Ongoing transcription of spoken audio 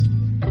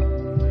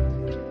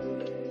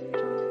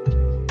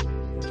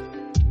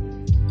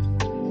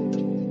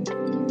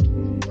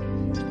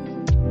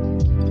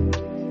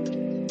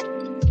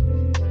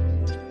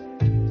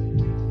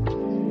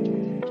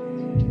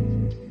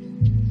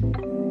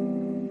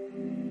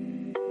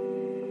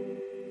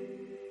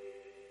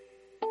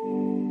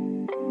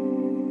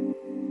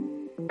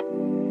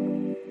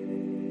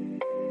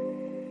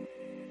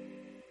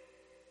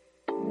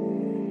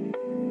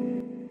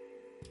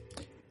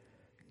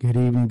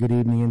Good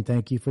evening, and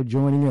thank you for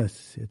joining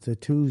us. It's a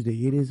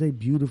Tuesday. It is a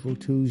beautiful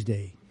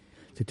Tuesday.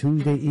 It's a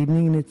Tuesday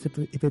evening, and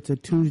if it's a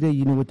Tuesday,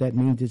 you know what that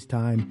means. It's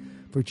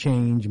time for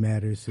Change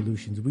Matters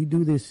Solutions. We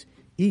do this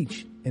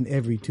each and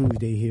every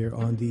Tuesday here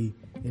on the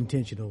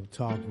Intentional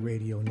Talk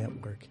Radio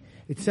Network.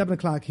 It's 7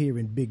 o'clock here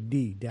in Big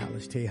D,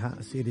 Dallas,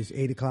 Tejas. It is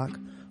 8 o'clock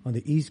on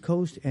the East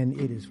Coast, and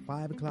it is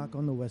 5 o'clock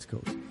on the West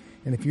Coast.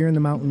 And if you're in the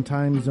Mountain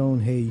Time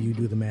Zone, hey, you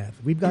do the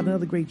math. We've got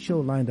another great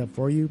show lined up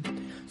for you,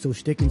 so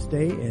stick and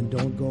stay and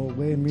don't go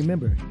away. And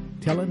remember,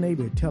 tell a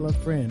neighbor, tell a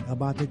friend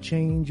about the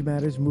Change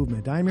Matters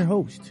movement. I'm your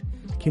host,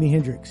 Kenny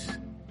Hendrix.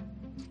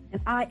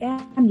 And I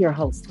am your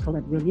host,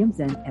 Collette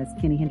Williams. And as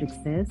Kenny Hendrix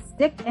says,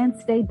 stick and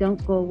stay,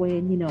 don't go away.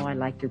 And you know I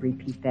like to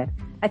repeat that.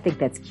 I think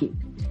that's cute.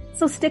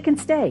 So stick and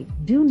stay.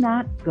 Do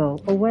not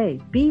go away.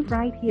 Be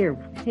right here.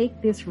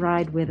 Take this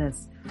ride with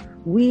us.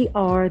 We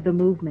are the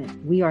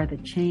movement. We are the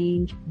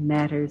Change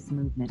Matters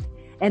movement.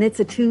 And it's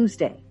a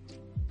Tuesday.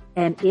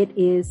 And it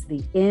is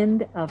the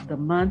end of the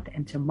month.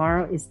 And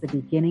tomorrow is the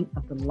beginning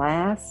of the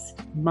last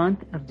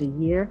month of the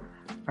year.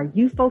 Are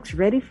you folks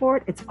ready for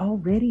it? It's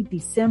already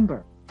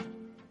December.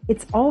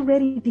 It's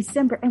already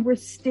December and we're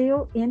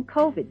still in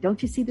COVID.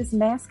 Don't you see this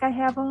mask I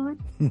have on?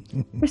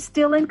 We're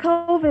still in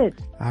COVID.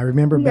 I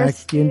remember we are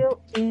still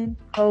in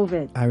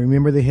COVID. I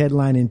remember the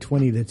headline in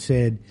 20 that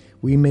said,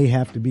 we may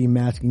have to be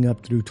masking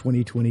up through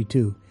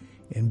 2022.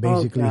 And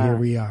basically here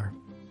we are.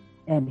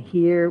 And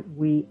here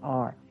we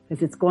are.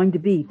 Because it's going to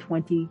be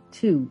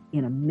 22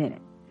 in a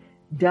minute.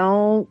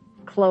 Don't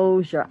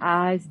close your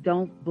eyes.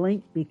 Don't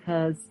blink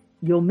because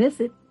you'll miss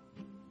it.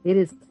 It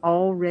is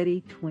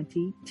already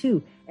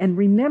 22. And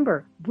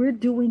remember, we're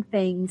doing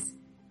things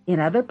in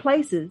other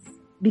places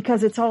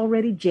because it's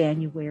already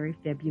January,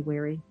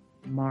 February,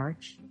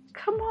 March.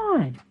 Come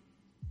on.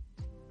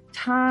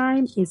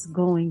 Time is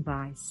going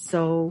by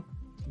so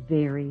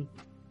very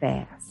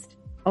fast.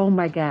 Oh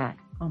my God.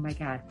 Oh my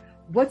God.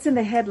 What's in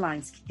the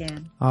headlines,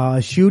 Ken?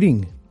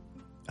 Shooting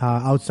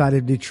outside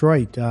of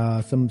Detroit,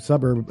 some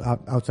suburb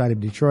outside of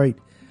Detroit.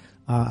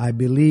 I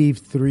believe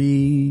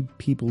 3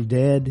 people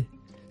dead,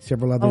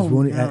 several others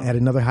wounded at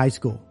another high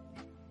school.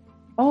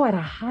 Oh, at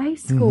a high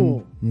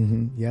school.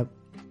 Yep.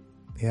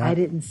 Yeah. I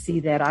didn't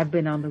see that. I've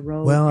been on the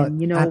road. Well,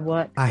 and you know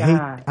what?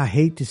 I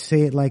hate to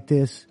say it like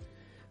this,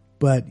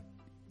 but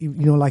you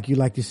know, like you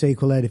like to say,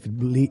 Collette, if it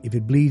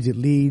bleeds, it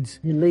leads.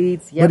 It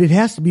leads, yep. But it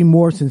has to be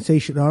more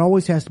sensational. It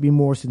always has to be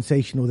more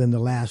sensational than the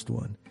last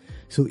one.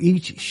 So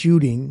each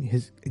shooting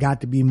has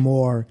got to be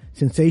more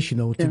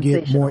sensational to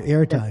get more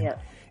airtime. Yes.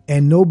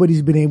 And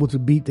nobody's been able to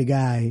beat the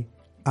guy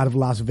out of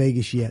Las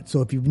Vegas yet.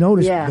 So if you've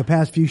noticed the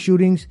past few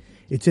shootings,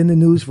 it's in the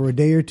news for a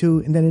day or two,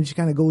 and then it just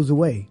kind of goes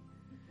away.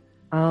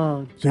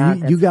 Oh, so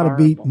God, you got to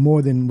beat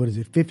more than,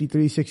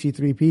 53,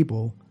 63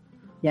 people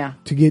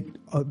to get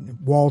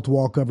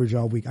wall-to-wall coverage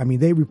all week. I mean,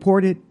 they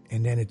report it,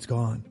 and then it's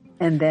gone.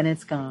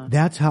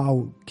 That's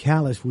how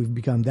callous we've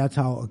become. That's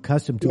how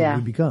accustomed to it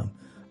we've become.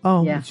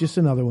 Oh, it's just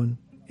another one,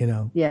 you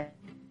know. Yeah.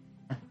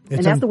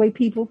 And that's the way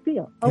people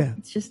feel. Oh,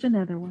 it's just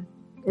another one.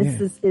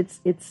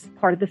 It's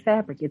part of the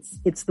fabric.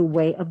 It's the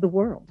way of the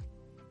world.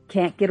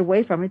 Can't get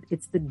away from it.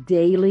 It's the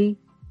daily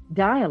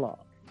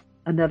dialogue.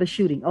 Another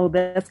shooting. Oh,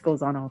 that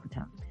goes on all the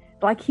time.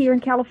 Like here in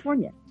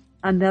California,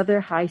 another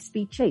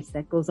high-speed chase.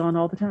 That goes on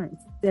all the time.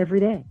 It's every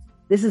day.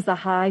 This is the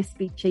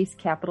high-speed chase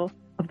capital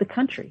of the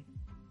country.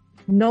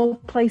 No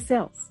place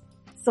else.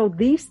 So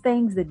these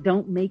things that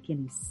don't make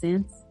any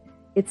sense,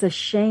 it's a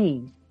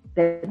shame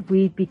that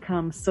we've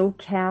become so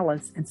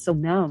callous and so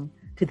numb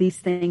to these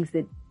things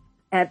that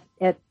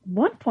at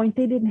one point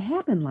they didn't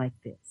happen like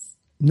this.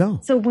 No.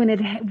 So when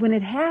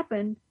it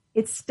happened,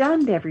 it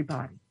stunned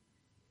everybody.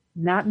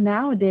 Not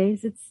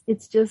nowadays.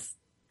 It's just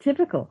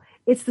typical.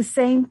 It's the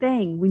same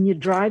thing when you're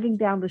driving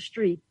down the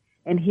street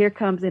and here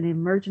comes an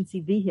emergency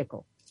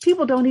vehicle.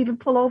 People don't even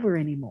pull over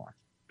anymore.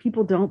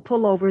 People don't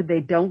pull over. They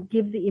don't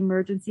give the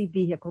emergency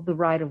vehicle the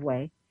right of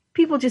way.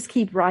 People just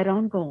keep right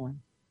on going.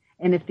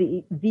 And if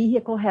the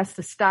vehicle has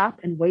to stop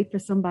and wait for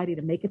somebody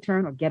to make a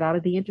turn or get out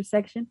of the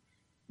intersection,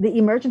 the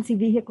emergency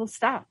vehicle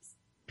stops.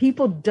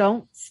 People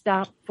don't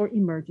stop for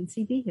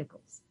emergency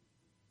vehicles.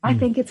 I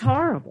think it's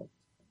horrible.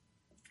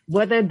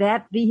 Whether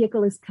that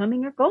vehicle is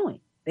coming or going,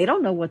 they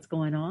don't know what's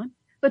going on,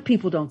 but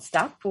people don't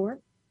stop for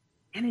it.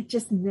 And it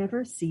just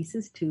never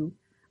ceases to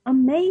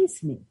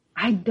amaze me.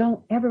 I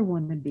don't ever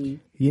want to be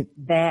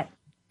that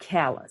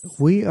callous.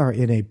 We are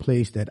in a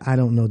place that I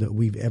don't know that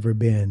we've ever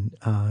been.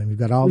 We've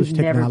got all this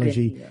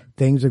technology.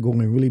 Things are going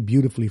really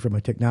beautifully from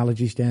a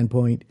technology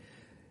standpoint.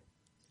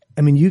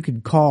 I mean, you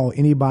could call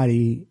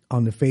anybody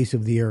on the face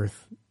of the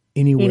earth,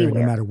 anywhere,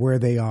 no matter where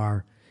they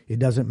are. It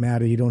doesn't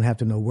matter. You don't have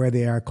to know where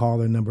they are. Call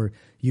their number.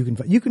 You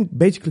can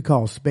basically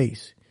call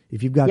space.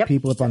 If you've got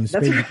people up on the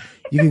space,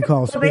 you can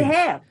call space.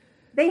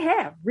 They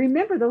have.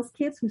 Remember those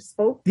kids who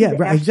spoke?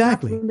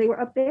 Exactly. When they were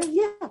up there?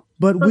 Yeah.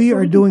 But we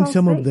are doing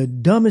some of the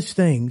dumbest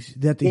things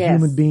that the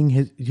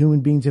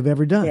human beings have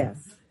ever done.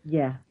 Yes.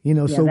 Yeah. You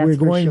know, so we're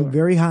going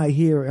very high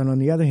here. And on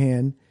the other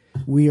hand,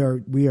 we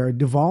are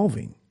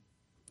devolving.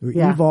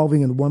 We're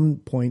evolving at one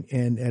point,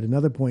 and at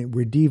another point,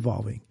 we're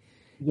devolving.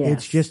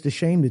 It's Yes. just a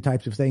shame, the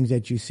types of things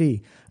that you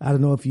see. I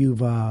don't know if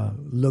you've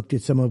looked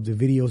at some of the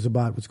videos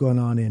about what's going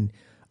on in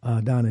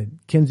down in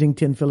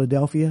Kensington,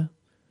 Philadelphia.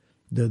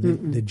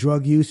 The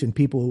drug use and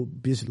people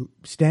just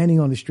standing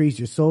on the streets.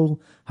 They're so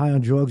high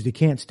on drugs they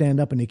can't stand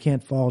up and they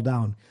can't fall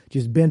down.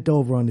 Just bent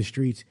over on the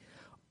streets,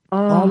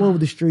 all over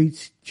the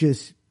streets.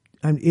 Just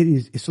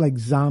it's like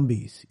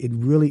zombies. It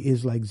really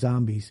is like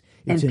zombies.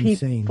 It's and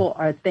insane. People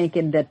are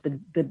thinking that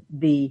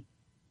the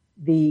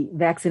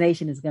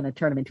vaccination is going to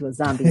turn them into a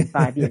zombie in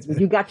 5 years. But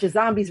you got your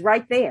zombies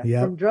right there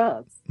from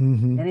drugs,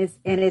 and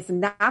it's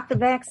not the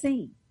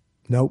vaccine.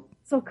 Nope.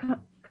 So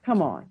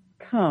come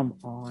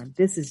on.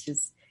 This is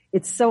just,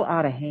 it's so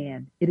out of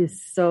hand. It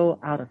is so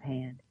out of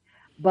hand.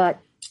 But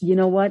you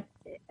know what?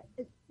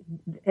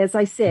 As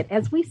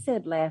we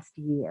said last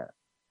year,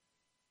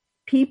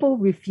 people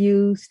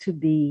refuse to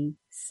be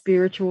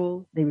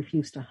spiritual. They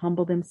refuse to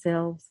humble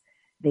themselves.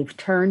 They've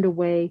turned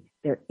away.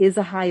 There is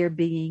a higher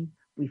being.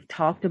 We've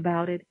talked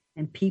about it,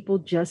 and people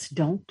just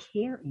don't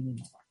care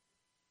anymore.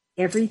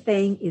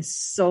 Everything is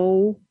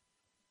so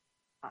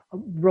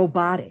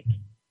robotic.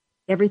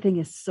 Everything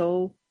is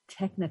so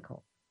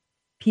technical.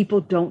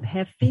 People don't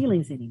have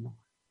feelings anymore.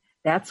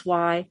 That's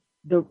why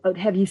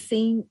have you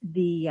seen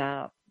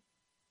the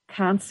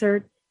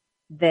concert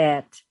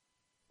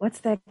what's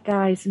that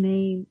guy's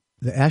name?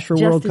 The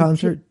Astroworld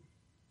concert?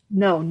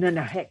 No.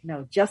 Heck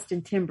no.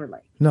 Justin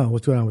Timberlake. No,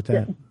 what's going on with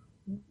that?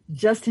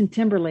 Justin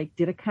Timberlake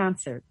did a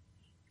concert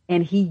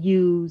and he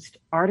used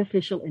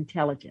artificial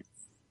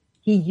intelligence.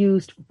 He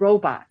used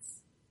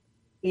robots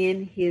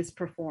in his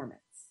performance.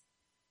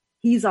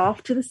 He's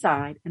off to the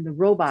side and the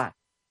robot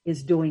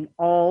is doing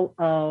all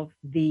of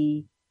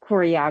the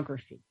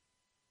choreography.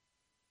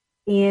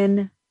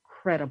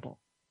 Incredible.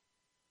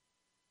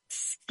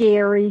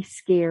 Scary.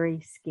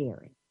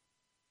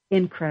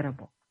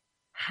 Incredible.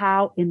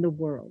 How in the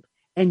world?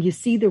 And you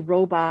see the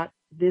robot,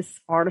 this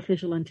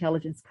artificial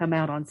intelligence, come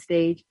out on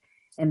stage,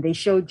 and they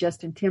showed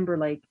Justin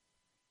Timberlake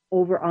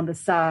over on the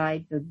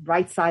side, the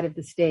right side of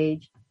the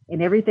stage,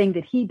 and everything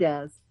that he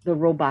does, the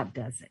robot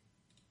does it.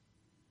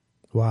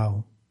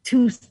 Wow.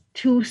 Too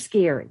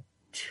scary.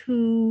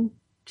 Too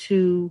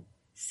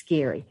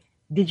scary.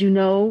 Did you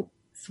know,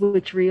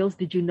 Switch Reels,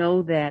 did you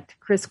know that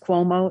Chris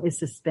Cuomo is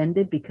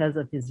suspended because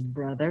of his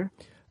brother?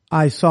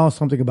 I saw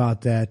something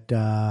about that.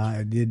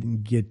 I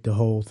didn't get the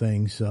whole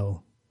thing,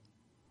 so.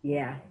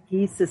 Yeah,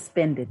 he's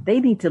suspended. They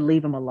need to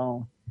leave him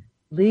alone.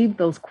 Leave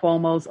those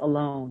Cuomos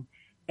alone.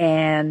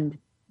 And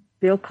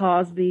Bill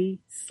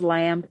Cosby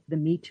slammed the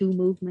Me Too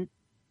movement.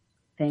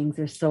 Things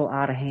are so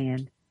out of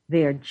hand.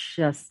 They are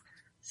just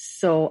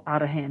so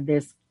out of hand.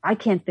 I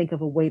can't think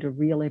of a way to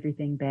reel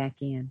everything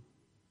back in.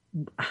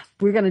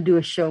 We're going to do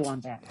a show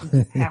on that. We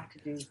just have to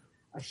do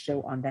a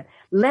show on that.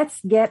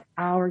 Let's get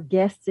our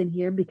guests in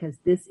here because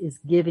this is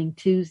Giving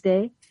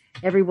Tuesday.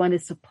 Everyone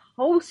is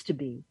supposed to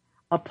be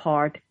a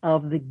part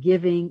of the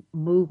giving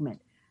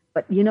movement.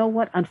 But you know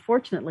what?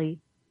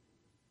 Unfortunately,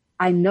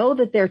 I know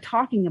that they're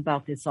talking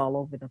about this all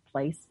over the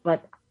place,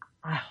 but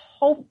I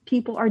hope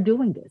people are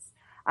doing this.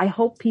 I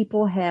hope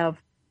people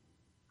have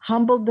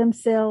humbled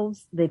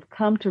themselves. They've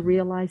come to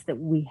realize that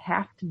we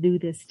have to do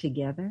this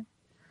together.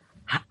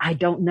 I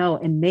don't know.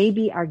 And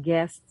maybe our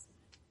guests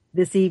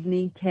this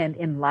evening can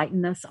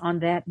enlighten us on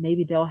that.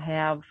 Maybe they'll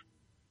have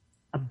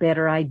a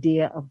better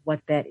idea of what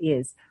that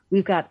is.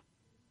 We've got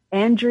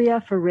Andrea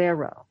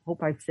Ferrero.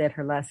 Hope I've said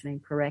her last name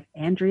correct.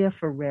 Andrea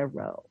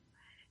Ferrero.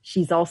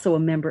 She's also a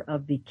member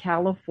of the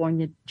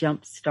California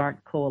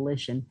Jumpstart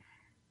Coalition.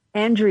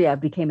 Andrea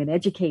became an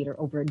educator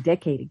over a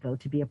decade ago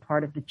to be a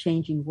part of the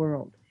changing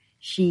world.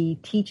 She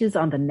teaches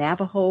on the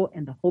Navajo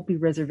and the Hopi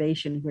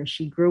Reservation where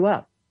she grew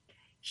up.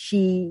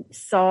 She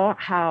saw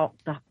how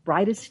the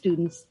brightest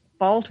students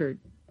faltered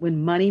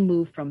when money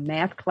moved from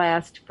math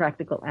class to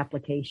practical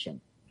application.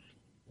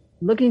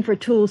 Looking for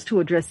tools to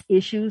address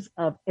issues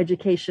of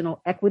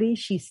educational equity,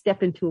 she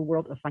stepped into a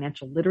world of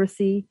financial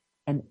literacy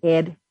and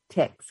ed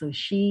tech. So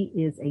she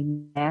is a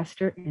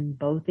master in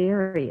both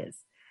areas.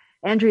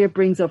 Andrea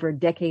brings over a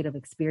decade of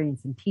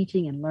experience in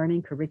teaching and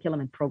learning, curriculum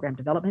and program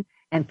development,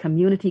 and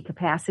community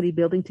capacity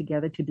building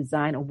together to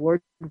design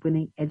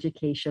award-winning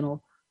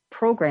educational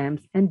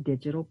programs and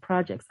digital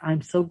projects.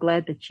 I'm so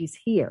glad that she's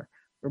here.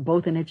 We're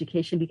both in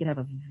education. We can have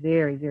a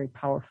very, very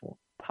powerful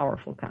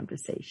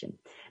conversation.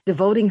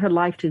 Devoting her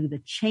life to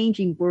the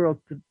changing world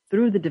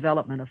through the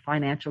development of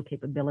financial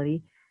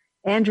capability,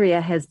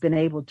 Andrea has been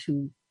able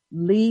to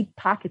lead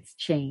Pockets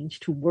Change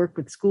to work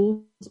with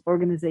schools,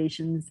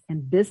 organizations,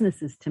 and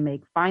businesses to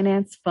make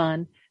finance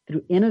fun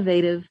through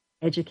innovative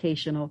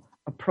educational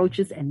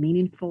approaches and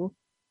meaningful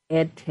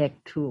ed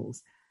tech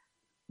tools.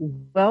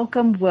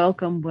 Welcome,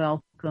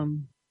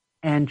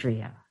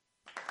 Andrea.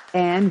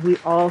 And we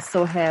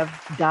also have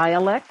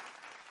Dyalect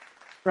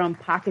from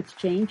Pockets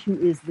Change, who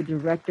is the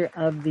director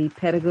of the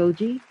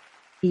pedagogy.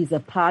 He's a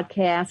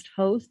podcast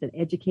host, an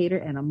educator,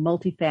 and a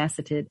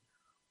multifaceted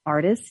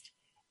artist.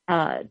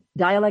 Brian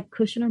Dyalect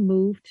Kushner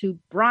moved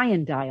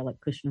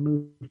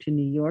to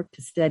New York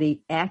to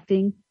study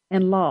acting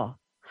and law.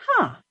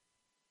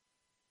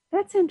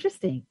 That's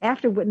interesting.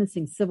 After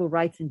witnessing civil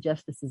rights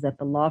injustices at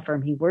the law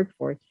firm he worked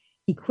for,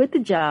 he quit the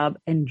job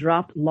and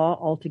dropped law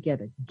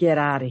altogether. Get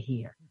out of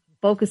here.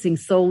 Focusing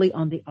solely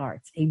on the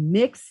arts. A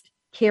mixed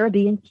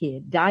Caribbean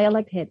kid,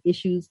 Dialect had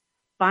issues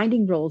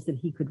finding roles that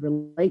he could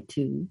relate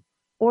to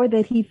or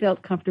that he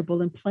felt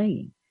comfortable in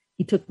playing.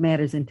 He took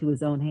matters into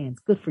his own hands.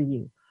 Good for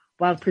you.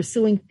 While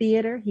pursuing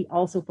theater, he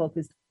also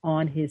focused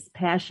on his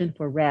passion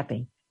for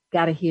rapping.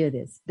 Got to hear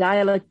this.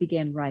 Dialect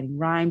began writing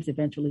rhymes,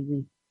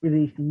 eventually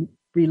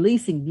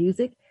releasing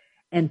music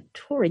and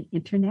touring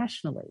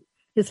internationally.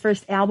 His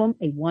first album,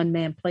 a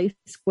one-man play,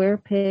 Square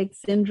Peg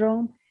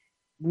Syndrome,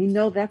 we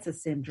know that's a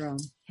syndrome,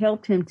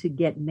 helped him to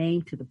get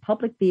named to the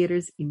Public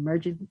Theater's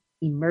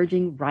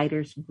Emerging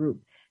Writers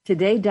Group.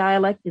 Today,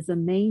 Dialect is a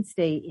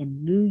mainstay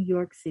in New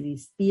York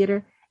City's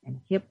theater and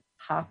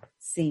hip-hop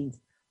scenes.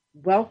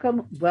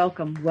 Welcome,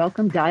 welcome,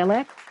 welcome,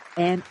 Dyalect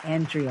and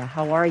Andrea.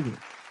 How are you?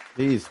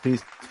 Peace.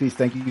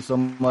 Thank you so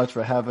much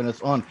for having us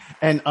on.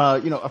 And,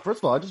 first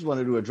of all, I just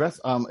wanted to address,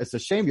 it's a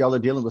shame y'all are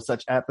dealing with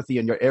such apathy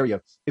in your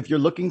area. If you're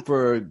looking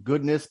for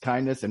goodness,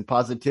 kindness, and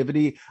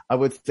positivity, I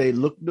would say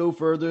look no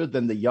further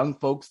than the young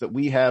folks that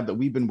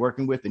we've been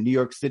working with in New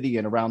York City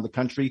and around the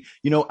country.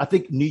 I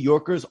think New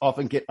Yorkers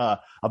often get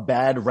a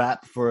bad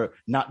rap for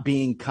not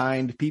being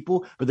kind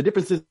people, but the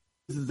difference is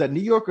that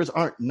New Yorkers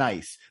aren't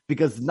nice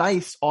because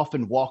nice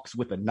often walks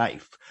with a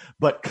knife,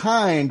 but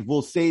kind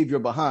will save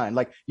your behind.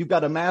 Like, you've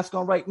got a mask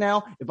on right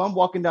now. If I'm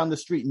walking down the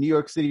street in New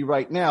York City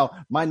right now,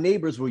 my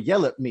neighbors will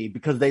yell at me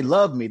because they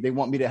love me. They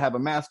want me to have a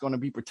mask on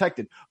and be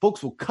protected.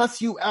 Folks will cuss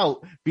you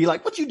out, be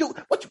like, what you do?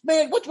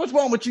 What's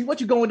wrong with you?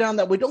 What you going down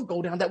that way? Don't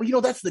go down that way.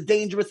 That's the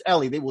dangerous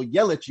alley. They will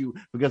yell at you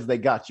because they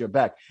got your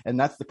back. And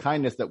that's the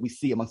kindness that we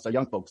see amongst our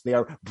young folks. They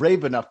are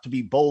brave enough to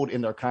be bold in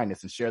their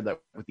kindness and share that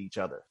with each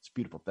other. It's a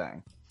beautiful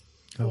thing.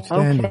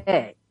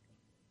 Okay.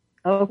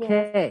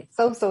 Yeah.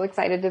 So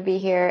excited to be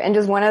here. And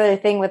just one other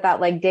thing with that,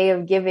 like, day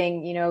of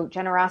giving,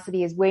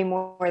 generosity is way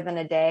more than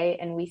a day.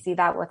 And we see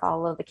that with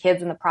all of the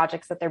kids and the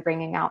projects that they're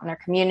bringing out in their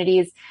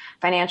communities.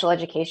 Financial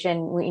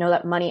education, we know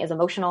that money is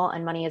emotional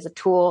and money is a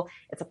tool.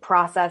 It's a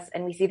process.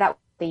 And we see that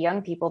with the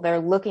young people, they're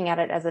looking at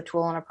it as a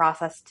tool and a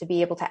process to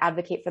be able to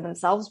advocate for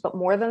themselves, but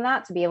more than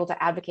that, to be able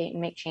to advocate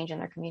and make change in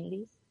their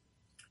communities.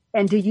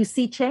 And do you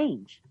see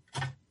change?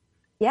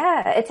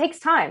 Yeah, it takes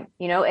time.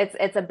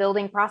 It's a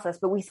building process,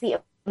 but we see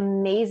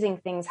amazing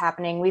things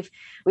happening.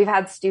 We've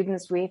had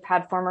students, we've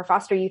had former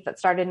foster youth that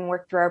started and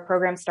worked through our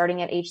program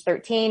starting at age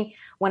 13,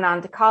 went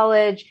on to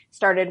college,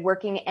 started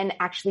working and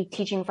actually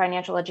teaching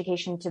financial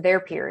education to their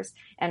peers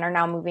and are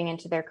now moving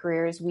into their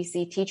careers. We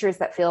see teachers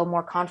that feel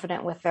more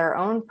confident with their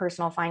own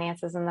personal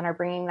finances and then are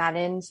bringing that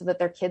in so that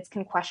their kids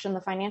can question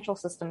the financial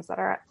systems that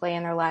are at play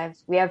in their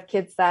lives. We have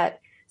kids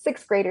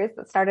sixth graders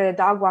that started a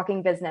dog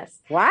walking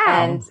business.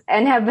 Wow.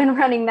 And have been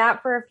running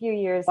that for a few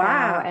years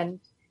now. And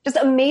just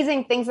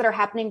amazing things that are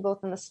happening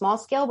both in the small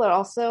scale, but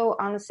also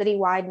on the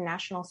citywide and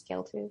national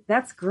scale too.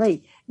 That's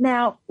great.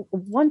 Now,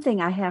 one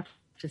thing I have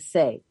to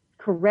say,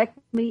 correct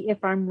me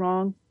if I'm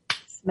wrong,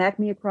 smack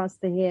me across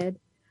the head,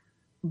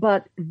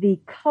 but the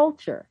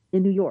culture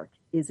in New York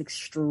is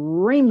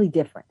extremely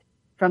different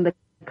from the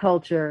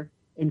culture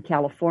in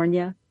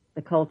California,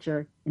 the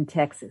culture in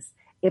Texas.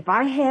 If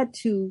I had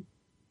to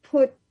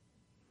put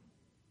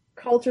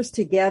cultures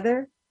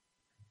together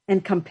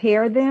and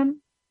compare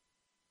them,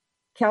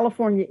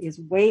 California is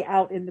way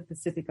out in the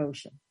Pacific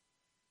Ocean.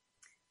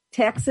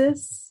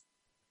 Texas,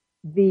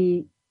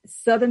 the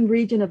southern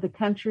region of the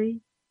country,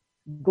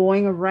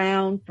 going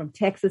around from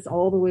Texas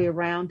all the way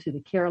around to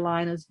the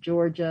Carolinas,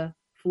 Georgia,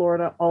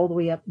 Florida, all the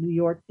way up New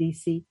York,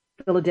 DC,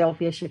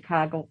 Philadelphia,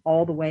 Chicago,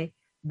 all the way.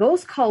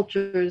 Those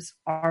cultures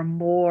are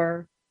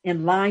more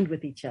in line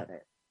with each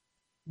other.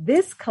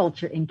 This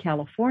culture in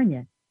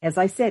California, as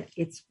I said,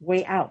 it's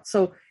way out.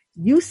 So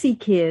you see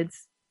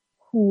kids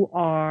who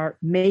are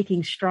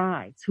making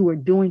strides, who are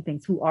doing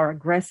things, who are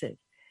aggressive.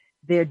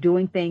 They're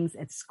doing things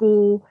at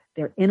school.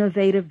 They're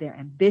innovative. They're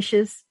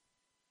ambitious.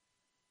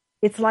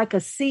 It's like a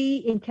C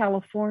in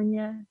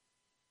California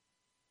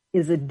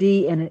is a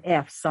D and an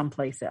F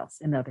someplace else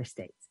in other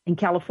states. In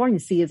California,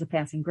 C is a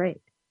passing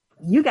grade.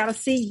 You got a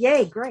C,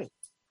 yay, great.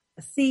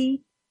 A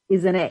C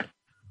is an A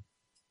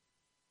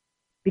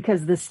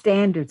because the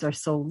standards are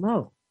so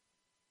low.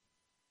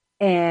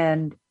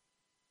 And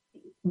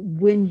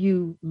when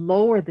you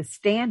lower the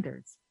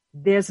standards,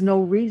 there's no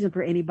reason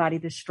for anybody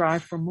to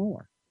strive for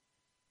more.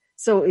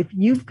 So if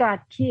you've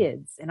got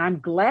kids, and I'm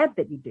glad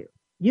that you do,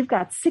 you've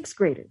got sixth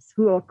graders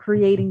who are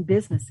creating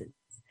businesses.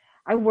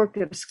 I worked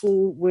at a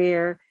school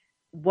where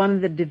one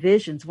of the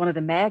divisions, one of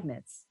the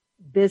magnets,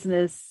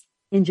 business,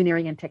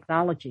 engineering, and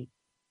technology,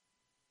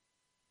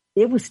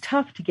 it was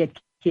tough to get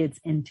kids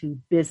into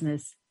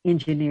business,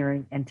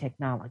 engineering, and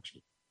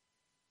technology.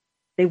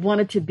 They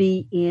wanted to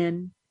be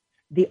in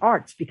the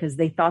arts because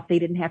they thought they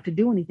didn't have to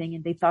do anything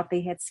and they thought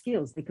they had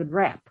skills. They could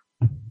rap.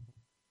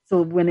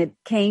 So when it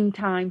came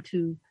time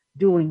to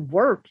doing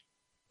work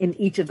in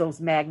each of those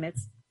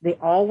magnets, they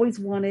always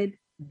wanted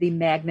the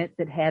magnet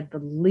that had the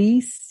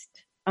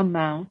least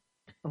amount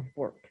of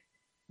work,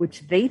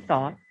 which they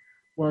thought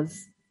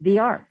was the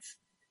arts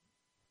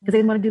because they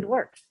didn't want to do the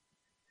work.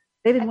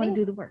 They didn't want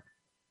to do the work.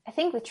 I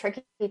think the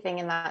tricky thing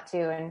in that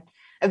too, and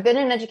I've been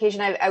in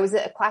education. I was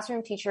a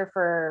classroom teacher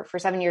for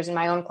 7 years in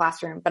my own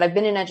classroom, but I've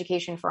been in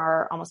education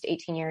for almost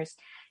 18 years.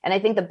 And I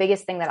think the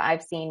biggest thing that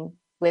I've seen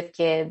with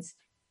kids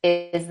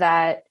is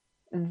that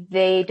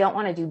they don't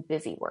want to do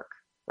busy work,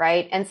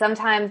 right? And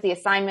sometimes the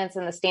assignments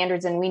and the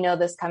standards, and we know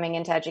this coming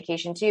into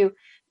education too,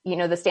 you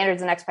know, the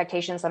standards and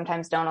expectations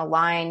sometimes don't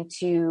align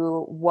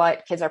to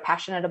what kids are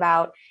passionate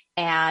about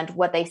and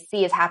what they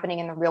see is happening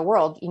in the real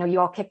world. You know, you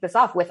all kick this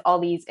off with all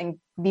these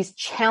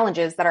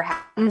challenges that are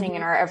happening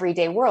in our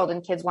everyday world,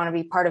 and kids want to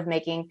be part of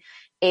making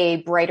a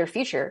brighter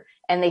future.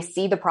 And they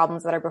see the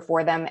problems that are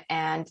before them.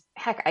 And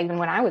heck, even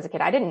when I was a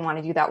kid, I didn't want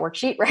to do that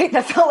worksheet, right?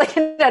 That felt like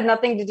it had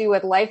nothing to do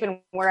with life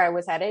and where I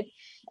was headed.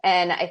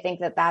 And I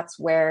think that that's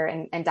where,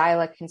 and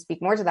Dialect can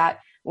speak more to that,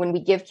 when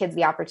we give kids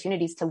the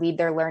opportunities to lead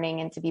their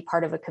learning and to be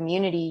part of a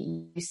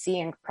community, you see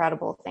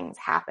incredible things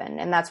happen.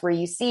 And that's where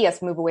you see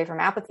us move away from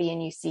apathy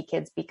and you see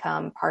kids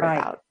become part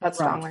of that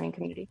strong learning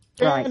community.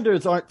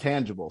 Standards aren't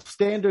tangible.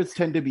 Standards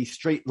tend to be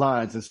straight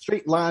lines, and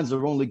straight lines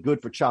are only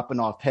good for chopping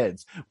off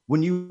heads.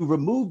 When you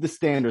remove the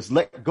standards,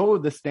 let go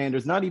of the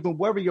standards, not even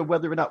worry or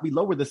whether or not we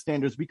lower the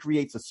standards, we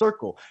create a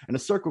circle, and a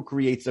circle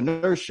creates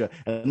inertia,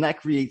 and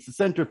that creates a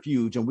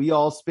centrifuge, and we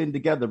all spin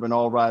together and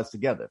all rise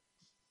together.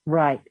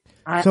 Right.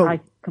 I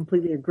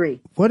completely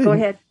agree. Go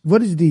ahead.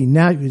 What is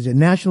is it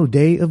National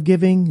Day of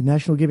Giving?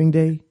 National Giving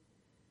Day?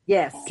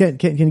 Yes. Can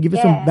you give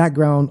us some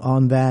background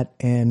on that?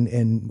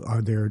 And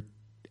are there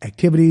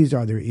activities?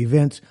 Are there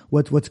events?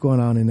 What's going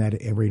on in that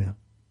arena?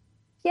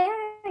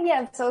 Yeah,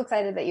 I'm so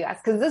excited that you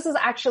asked, because this is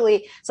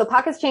actually, so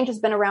Pockets Change has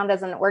been around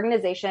as an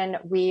organization.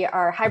 We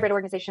are a hybrid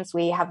organization, so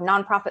we have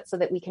nonprofits so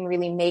that we can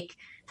really make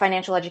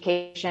financial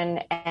education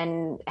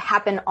and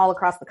happen all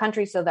across the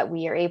country so that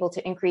we are able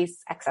to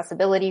increase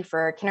accessibility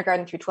for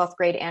kindergarten through 12th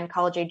grade and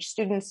college age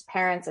students,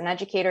 parents, and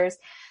educators.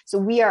 So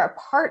we are a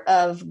part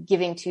of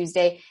Giving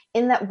Tuesday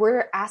in that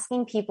we're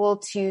asking people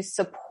to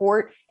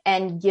support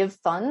and give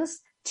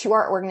funds to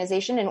our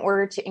organization in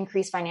order to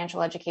increase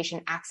financial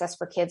education access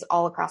for kids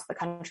all across the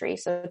country.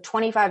 So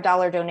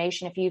 $25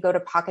 donation, if you go to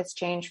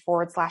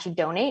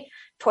pocketschange.com/donate,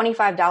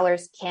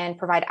 $25 can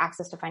provide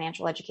access to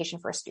financial education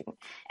for a student.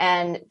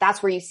 And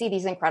that's where you see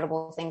these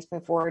incredible things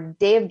move forward.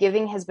 Day of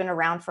Giving has been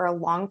around for a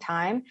long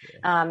time.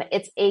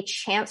 It's a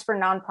chance for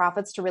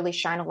nonprofits to really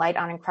shine a light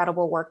on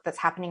incredible work that's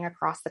happening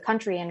across the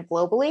country and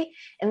globally.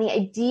 And the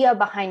idea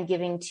behind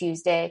Giving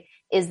Tuesday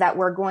is that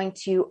we're going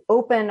to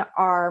open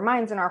our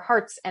minds and our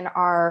hearts and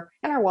our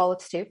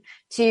wallets too,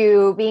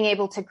 to being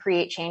able to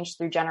create change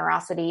through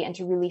generosity and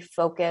to really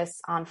focus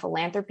on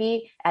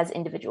philanthropy as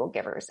individual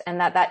givers. And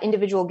that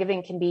individual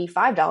giving can be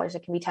 $5,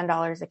 it can be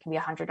 $10, it can be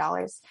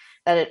 $100,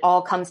 that it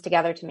all comes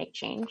together to make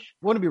change.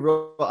 I want to be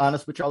real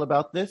honest with y'all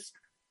about this.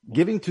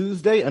 Giving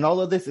Tuesday and all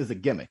of this is a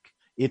gimmick.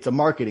 It's a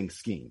marketing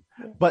scheme,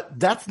 but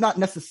that's not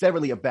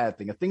necessarily a bad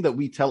thing. A thing that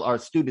we tell our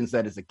students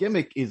that is a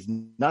gimmick is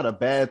not a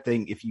bad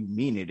thing if you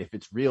mean it, if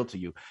it's real to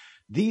you.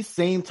 These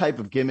same type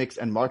of gimmicks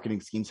and marketing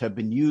schemes have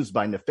been used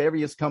by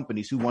nefarious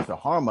companies who want to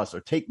harm us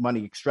or take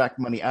money, extract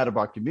money out of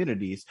our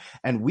communities.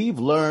 And we've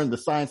learned the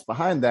science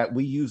behind that.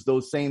 We use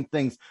those same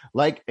things,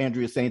 like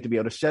Andrea is saying, to be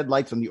able to shed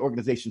lights on the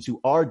organizations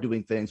who are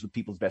doing things with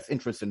people's best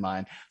interests in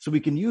mind. So we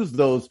can use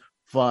those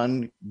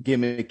fun,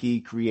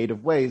 gimmicky,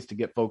 creative ways to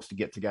get folks to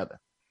get together.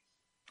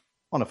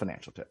 On a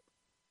financial tip.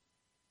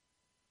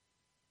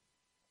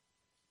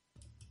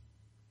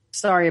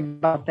 Sorry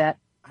about that.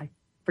 I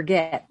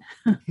forget.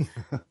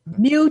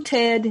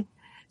 Muted.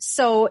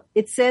 So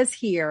it says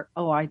here,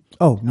 let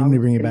me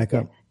bring it back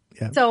up.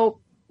 Yeah.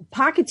 So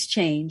Pockets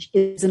Change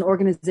is an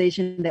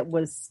organization that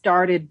was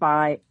started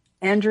by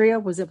Andrea.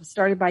 Was it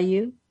started by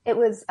you? It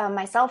was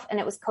myself, and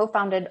it was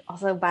co-founded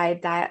also by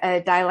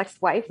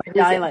Dialect's wife.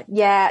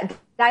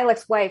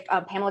 Dialect's wife,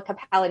 Pamela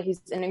Capaldi, who's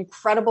an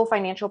incredible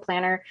financial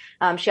planner.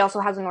 She also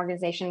has an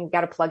organization,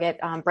 got to plug it,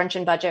 Brunch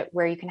and Budget,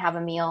 where you can have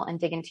a meal and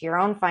dig into your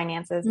own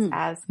finances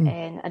as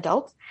an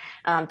adult.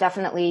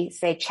 Definitely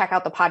check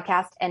out the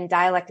podcast. And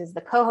Dialect is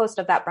the co-host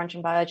of that Brunch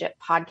and Budget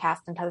podcast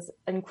and does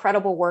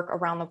incredible work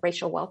around the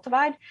racial wealth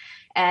divide.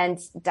 And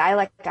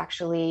Dialect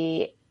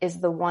actually is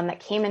the one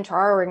that came into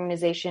our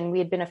organization. We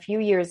had been a few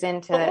years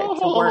into work.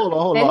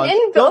 Hold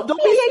on.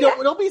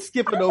 Don't be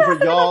skipping over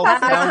y'all.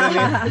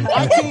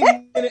 I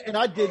came in and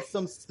I did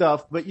some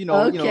stuff, but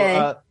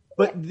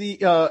but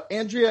the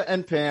Andrea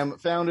and Pam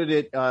founded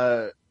it.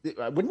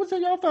 When was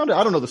it y'all founded?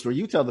 I don't know the story.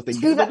 You tell the thing.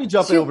 Let me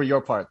jump over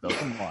your part though.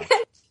 Come on.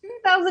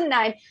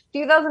 2009.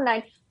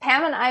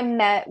 Pam and I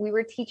met, we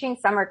were teaching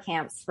summer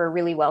camps for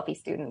really wealthy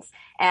students.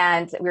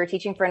 and we were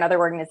teaching for another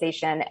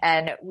organization,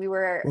 and we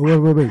were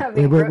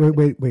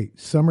wait.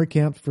 Summer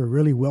camps for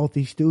really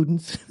wealthy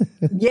students?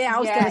 Yeah, I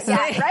was going to say.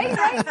 Right.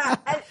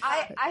 And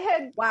I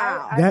had,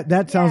 wow.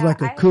 That sounds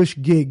like a cush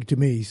gig to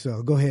me.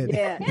 So go ahead.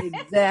 Yeah,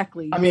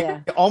 exactly. I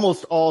mean,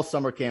 almost all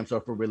summer camps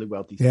are for really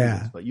wealthy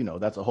students, but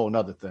that's a whole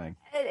nother thing.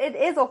 It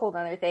is a whole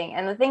other thing.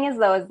 And the thing is,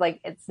 though, is like,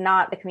 it's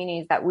not the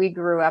communities that we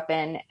grew up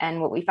in.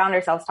 And what we found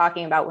ourselves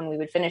talking about when we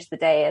would finish the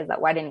day is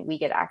that why didn't we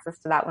get access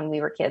to that when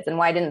we were kids? And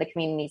why didn't the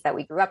communities that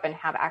we grew up in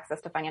have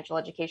access to financial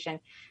education,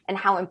 and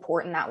how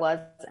important that was?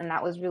 And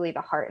that was really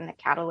the heart and the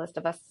catalyst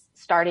of us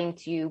starting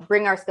to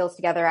bring our skills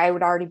together. I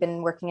had already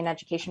been working in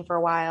education for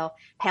a while.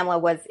 Pamela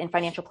was in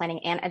financial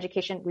planning and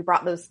education. We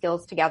brought those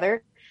skills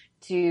together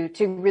to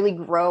really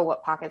grow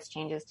what Pockets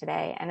changes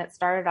today. And it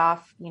started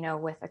off,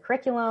 with a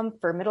curriculum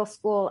for middle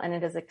school, and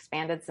it has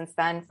expanded since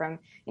then from,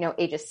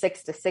 ages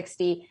 6 to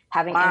 60,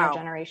 having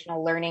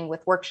intergenerational learning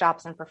with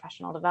workshops and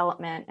professional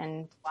development.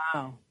 And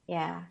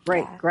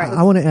great.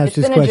 I want to ask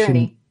this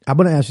question. I'm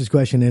going to ask this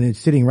question, and it's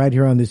sitting right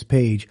here on this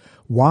page.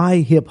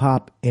 Why hip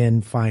hop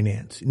and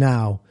finance?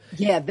 Now,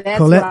 that's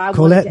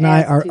Collette and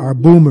I are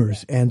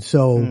boomers, and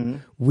so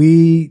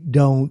we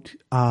don't.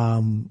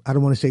 I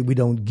don't want to say we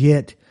don't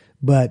get,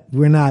 but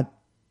we're not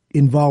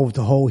involved with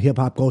the whole hip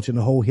hop culture and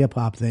the whole hip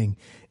hop thing,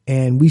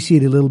 and we see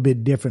it a little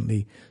bit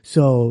differently.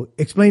 So,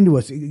 explain to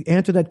us.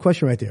 Answer that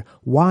question right there.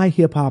 Why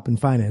hip hop and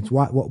finance?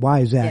 Why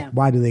is that? Yeah.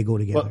 Why do they go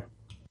together? Well,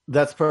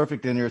 that's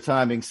perfect in your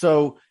timing.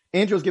 So,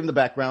 Andrew was giving the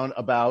background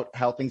about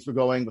how things were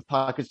going with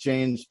Pockets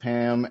Change.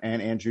 Pam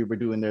and Andrew were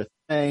doing their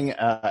thing.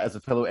 As a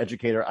fellow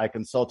educator, I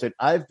consulted.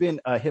 I've been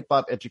a hip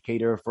hop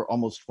educator for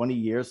almost 20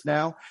 years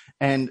now.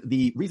 And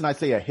the reason I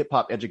say a hip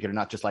hop educator,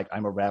 not just like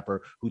I'm a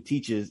rapper who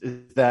teaches,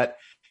 is that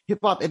hip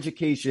hop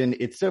education,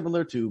 it's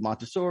similar to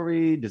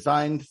Montessori,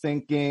 design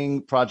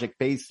thinking,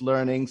 project-based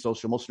learning,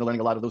 social emotional learning,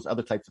 a lot of those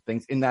other types of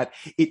things, in that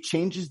it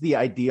changes the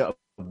idea of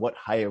what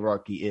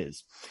hierarchy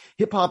is.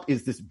 Hip hop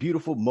is this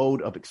beautiful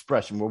mode of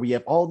expression where we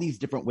have all these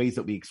different ways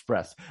that we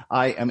express.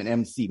 I am an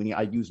MC, meaning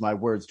I use my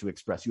words to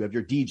express. You have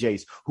your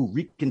DJs who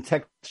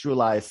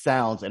recontextualize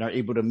sounds and are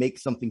able to make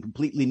something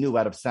completely new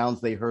out of sounds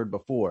they heard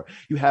before.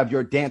 You have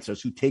your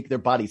dancers who take their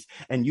bodies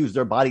and use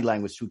their body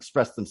language to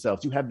express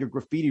themselves. You have your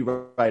graffiti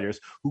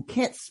writers who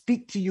can't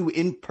speak to you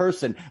in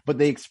person, but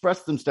they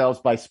express themselves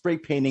by spray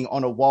painting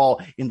on a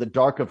wall in the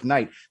dark of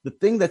night. The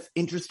thing that's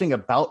interesting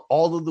about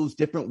all of those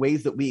different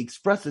ways that we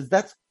express is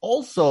that's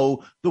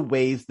also the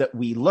ways that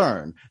we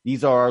learn.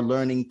 These are our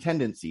learning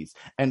tendencies.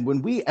 And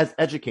when we as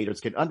educators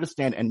can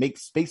understand and make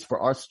space for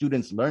our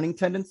students' learning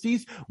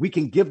tendencies, we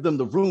can give them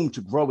the room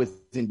to grow as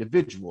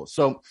individuals.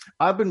 So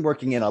I've been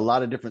working in a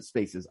lot of different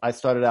spaces. I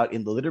started out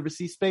in the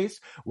literacy space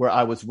where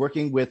I was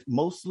working with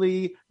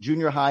mostly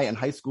junior high and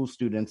high school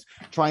students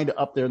trying to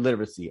up their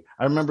literacy.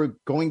 I remember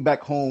going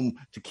back home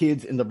to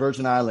kids in the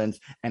Virgin Islands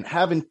and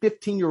having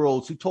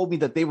 15-year-olds who told me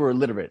that they were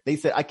illiterate. They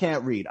said, I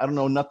can't read. I don't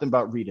know nothing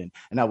about reading.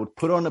 And I would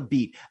put on a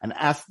beat and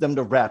ask them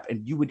to rap,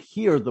 and you would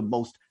hear the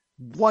most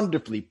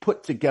wonderfully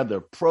put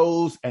together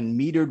prose and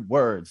metered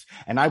words.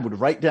 And I would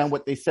write down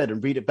what they said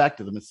and read it back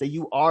to them and say,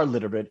 you are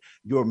literate.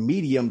 Your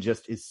medium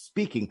just is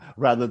speaking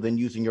rather than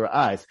using your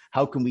eyes.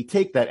 How can we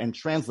take that and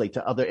translate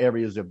to other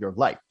areas of your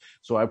life?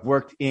 So I've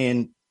worked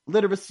in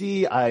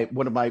literacy.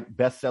 One of my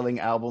best-selling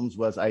albums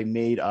was I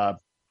made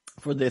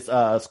for this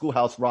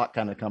Schoolhouse Rock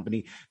kind of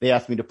company. They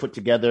asked me to put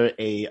together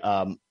a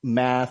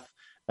math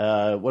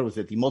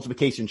the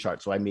multiplication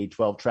chart. So I made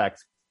 12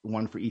 tracks,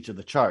 one for each of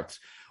the charts.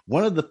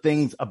 One of the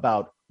things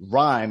about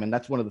rhyme, and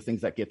that's one of the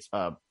things that gets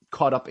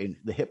caught up in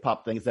the hip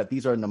hop thing, is that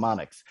these are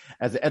mnemonics.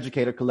 As an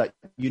educator, Collette,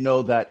 you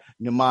know that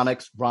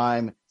mnemonics,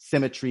 rhyme,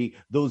 symmetry,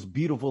 those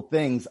beautiful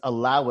things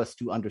allow us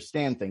to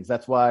understand things.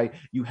 That's why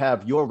you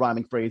have your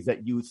rhyming phrase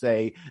that you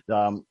say,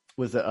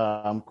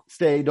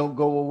 stay, don't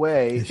go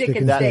away. Stick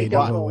and stay,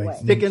 don't go away.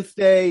 Stick and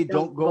stay,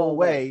 don't go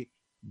away.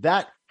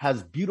 That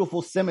has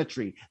beautiful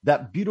symmetry.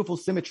 That beautiful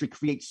symmetry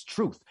creates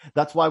truth.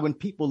 That's why when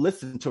people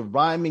listen to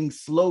rhyming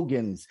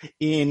slogans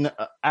in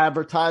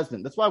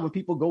advertisement, that's why when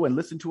people go and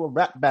listen to a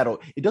rap battle,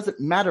 it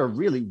doesn't matter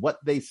really what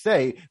they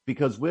say,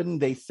 because when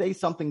they say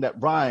something that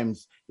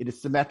rhymes, it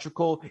is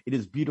symmetrical, it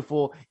is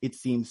beautiful, it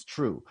seems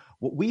true.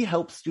 What we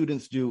help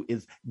students do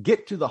is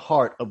get to the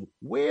heart of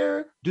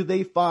where do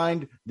they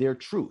find their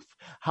truth?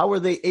 How are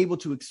they able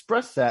to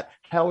express that?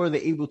 How are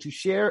they able to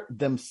share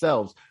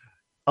themselves?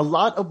 A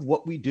lot of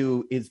what we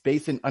do is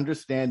based in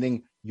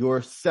understanding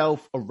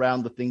yourself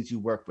around the things you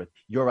work with,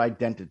 your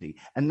identity.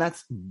 And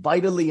that's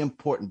vitally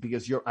important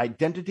because your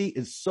identity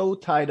is so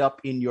tied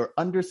up in your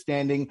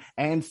understanding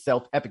and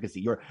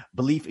self-efficacy, your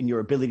belief in your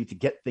ability to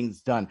get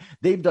things done.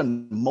 They've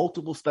done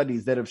multiple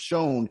studies that have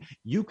shown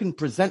you can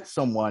present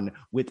someone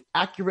with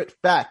accurate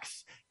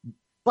facts,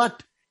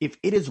 but if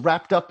it is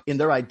wrapped up in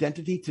their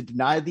identity to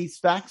deny these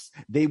facts,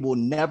 they will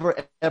never,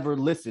 ever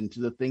listen to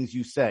the things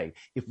you say.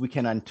 If we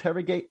can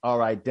interrogate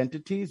our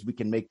identities, we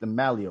can make them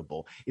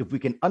malleable. If we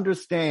can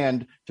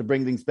understand, to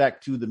bring things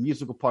back to the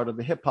musical part of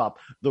the hip hop,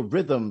 the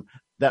rhythm,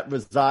 that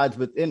resides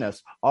within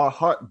us, our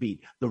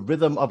heartbeat, the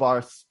rhythm of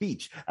our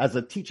speech. As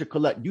a teacher,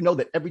 Collette, you know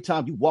that every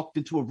time you walked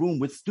into a room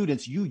with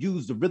students, you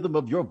use the rhythm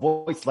of your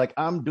voice like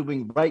I'm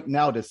doing right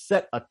now to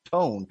set a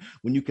tone.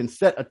 When you can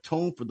set a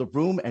tone for the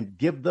room and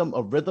give them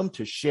a rhythm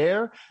to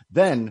share,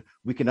 then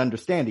we can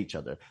understand each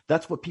other.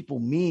 That's what people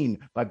mean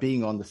by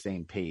being on the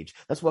same page.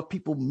 That's what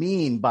people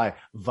mean by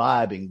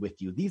vibing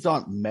with you. These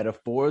aren't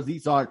metaphors.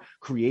 These aren't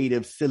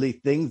creative, silly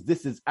things.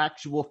 This is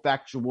actual,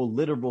 factual,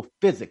 literal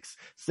physics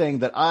saying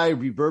that I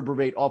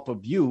reverberate off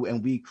of you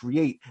and we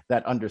create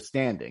that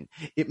understanding.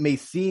 It may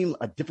seem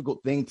a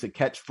difficult thing to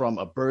catch from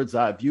a bird's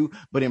eye view,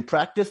 but in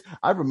practice,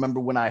 I remember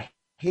when I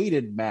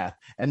hated math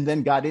and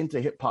then got into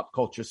hip hop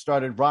culture,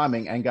 started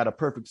rhyming and got a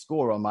perfect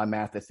score on my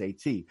math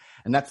SAT.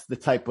 And that's the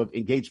type of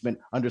engagement,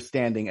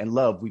 understanding, and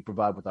love we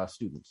provide with our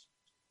students.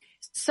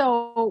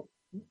 So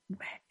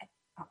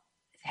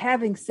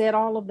having said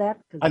all of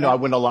that, I know I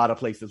went a lot of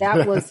places.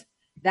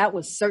 That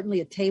was certainly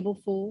a table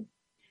full.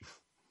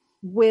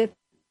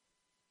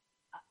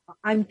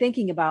 I'm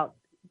thinking about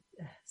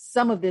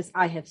some of this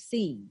I have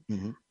seen.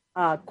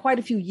 Quite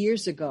a few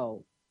years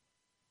ago,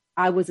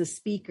 I was a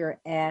speaker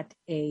at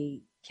a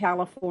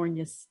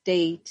California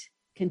State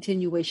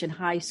Continuation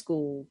High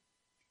School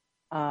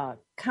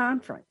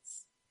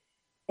conference.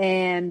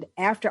 And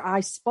after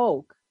I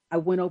spoke, I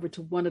went over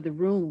to one of the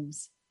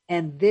rooms,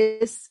 and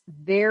this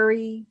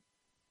very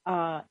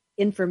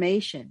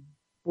information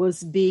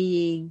was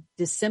being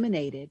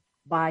disseminated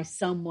by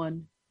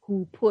someone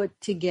who put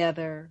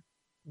together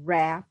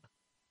rap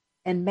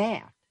and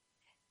math.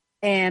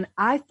 And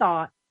I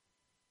thought,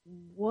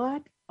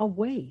 what a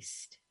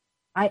waste.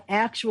 I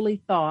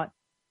actually thought,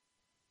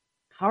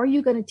 how are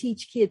you going to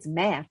teach kids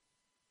math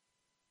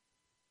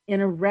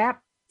in a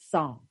rap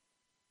song?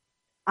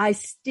 I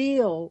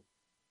still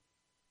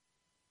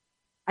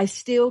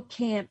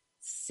can't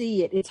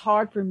see it. It's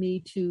hard for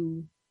me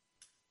to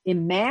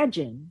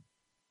imagine.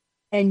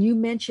 And you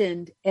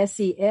mentioned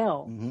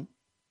SEL.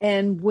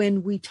 And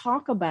when we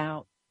talk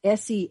about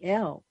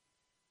SEL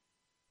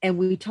and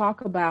we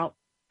talk about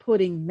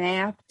putting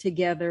math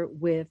together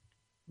with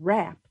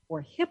rap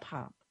or hip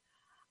hop,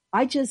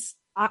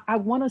 I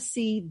want to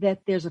see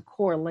that there's a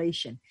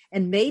correlation.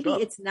 And maybe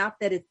it's not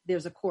that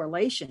there's a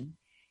correlation.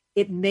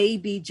 It may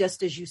be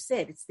just as you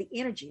said, it's the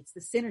energy, it's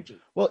the synergy.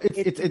 Well,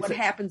 it's what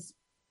happens.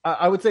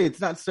 I would say it's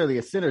not necessarily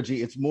a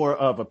synergy. It's more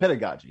of a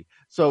pedagogy.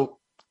 So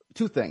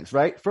two things,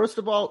 right? First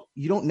of all,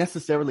 you don't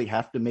necessarily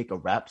have to make a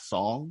rap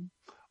song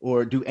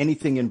or do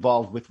anything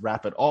involved with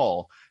rap at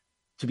all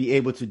to be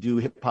able to do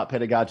hip hop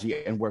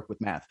pedagogy and work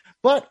with math.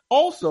 But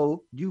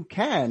also you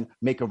can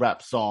make a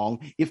rap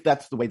song if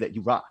that's the way that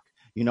you rock.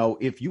 You know,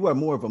 if you are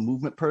more of a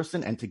movement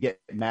person and to get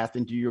math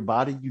into your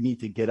body, you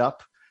need to get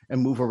up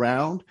and move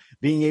around.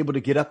 Being able to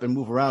get up and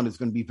move around is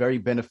going to be very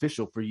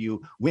beneficial for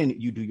you when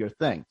you do your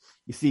thing.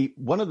 You see,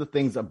 one of the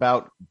things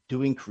about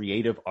doing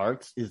creative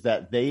arts is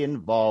that they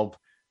involve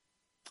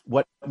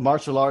what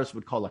martial artists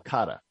would call a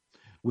kata,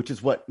 which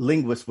is what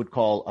linguists would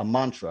call a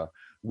mantra,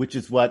 which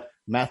is what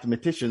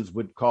mathematicians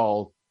would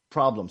call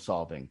problem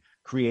solving,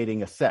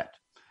 creating a set.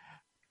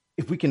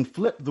 If we can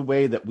flip the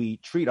way that we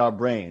treat our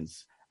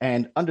brains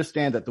and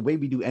understand that the way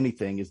we do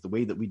anything is the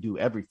way that we do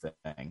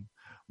everything,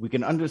 we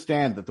can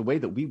understand that the way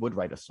that we would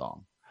write a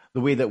song,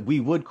 the way that we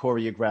would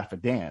choreograph a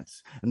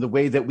dance, and the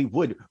way that we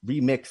would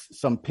remix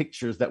some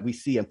pictures that we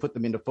see and put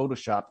them into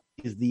Photoshop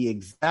is the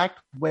exact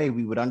way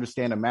we would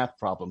understand a math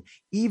problem.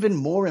 Even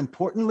more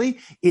importantly,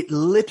 it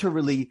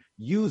literally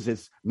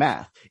uses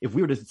math. If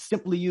we were to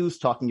simply use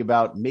talking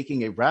about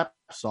making a rap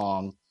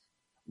song,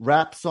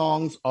 rap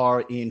songs are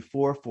in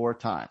 4/4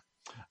 time.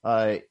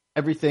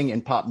 Everything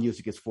in pop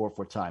music is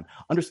 4/4 time.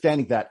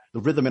 Understanding that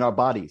the rhythm in our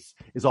bodies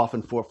is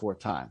often 4/4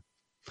 time.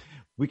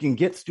 We can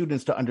get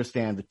students to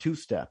understand the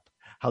two-step,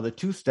 how the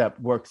two-step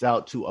works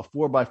out to a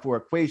 4x4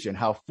 equation,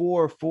 how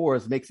 4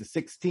 4s makes a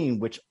 16,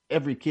 which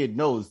every kid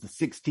knows the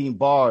 16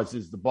 bars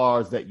is the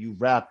bars that you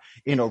rap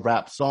in a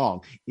rap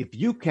song. If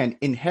you can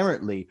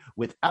inherently,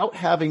 without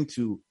having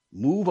to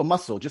move a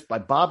muscle, just by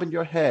bobbing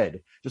your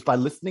head, just by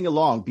listening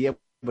along, be able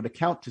to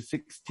count to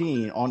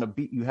 16 on a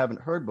beat you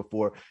haven't heard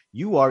before,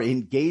 you are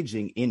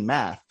engaging in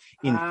math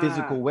in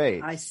physical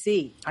ways. I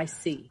see.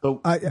 So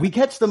we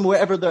catch them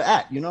wherever they're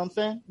at. You know what I'm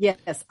saying?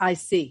 Yes, I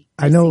see.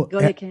 I know Go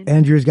ahead, Ken.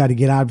 Andrea's got to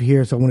get out of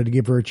here, so I wanted to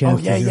give her a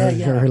chance to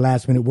share her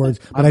last minute words.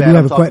 But I do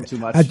have a question.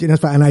 That's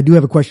fine, and I do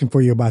have a question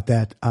for you about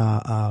that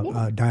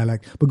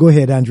dialect. But go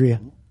ahead, Andrea.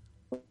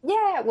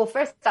 Yeah, well,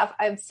 first off,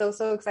 I'm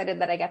so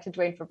excited that I got to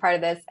join for part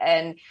of this,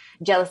 and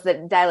jealous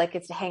that Dialect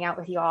gets to hang out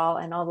with you all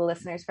and all the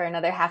listeners for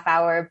another half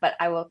hour, but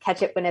I will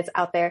catch it when it's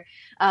out there.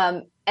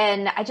 And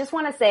I just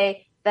want to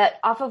say that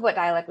off of what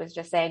Dialect was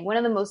just saying, one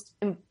of the most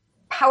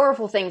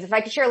powerful things, if I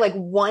could share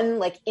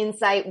one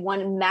insight,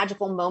 one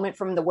magical moment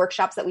from the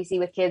workshops that we see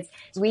with kids,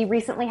 is we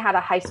recently had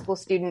a high school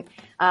student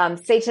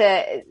say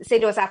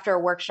to us after a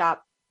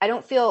workshop, I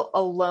don't feel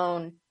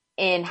alone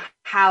in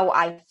how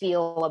I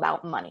feel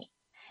about money.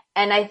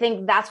 And I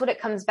think that's what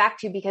it comes back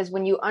to, because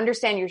when you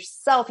understand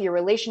yourself, your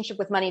relationship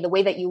with money, the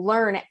way that you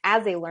learn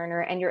as a learner,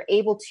 and you're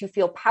able to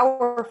feel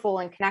powerful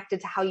and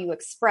connected to how you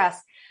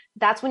express,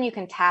 that's when you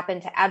can tap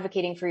into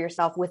advocating for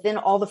yourself within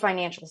all the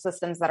financial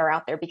systems that are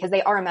out there, because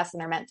they are a mess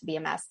and they're meant to be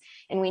a mess.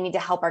 And we need to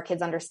help our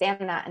kids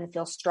understand that and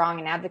feel strong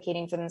in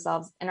advocating for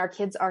themselves. And our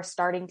kids are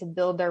starting to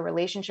build their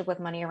relationship with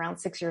money around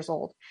 6 years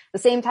old. The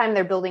same time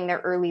they're building their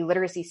early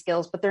literacy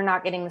skills, but they're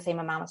not getting the same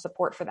amount of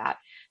support for that.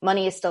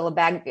 Money is still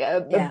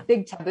a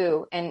big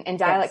taboo, and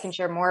Dyalect can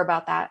share more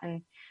about that.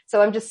 And so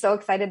I'm just so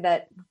excited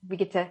that we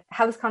get to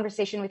have this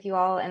conversation with you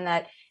all, and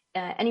that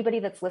anybody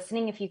that's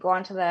listening, if you go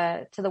onto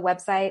the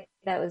website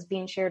that was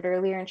being shared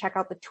earlier and check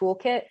out the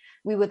toolkit,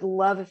 we would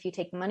love if you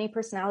take the money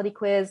personality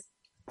quiz,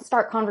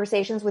 start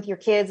conversations with your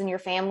kids and your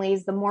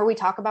families. The more we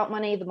talk about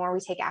money, the more we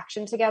take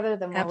action together,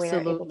 the more we are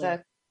able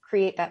to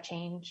create that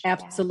change.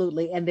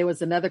 Absolutely. Yeah. And there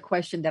was another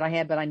question that I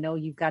had, but I know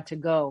you've got to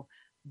go.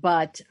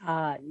 But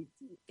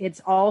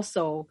it's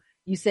also,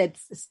 you said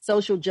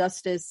social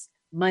justice.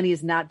 Money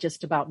is not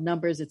just about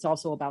numbers. It's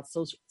also about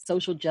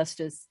social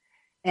justice.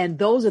 And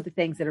those are the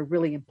things that are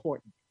really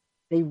important.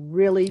 They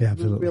really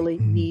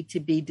need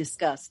to be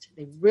discussed.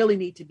 They really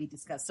need to be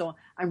discussed. So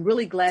I'm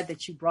really glad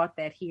that you brought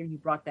that here and you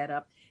brought that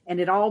up. And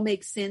it all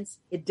makes sense.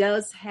 It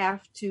does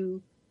have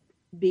to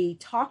be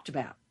talked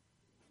about.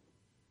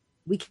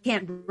 We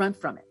can't run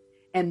from it.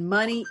 And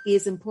money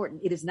is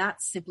important. It is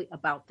not simply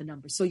about the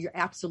numbers. So you're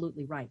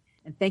absolutely right.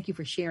 And thank you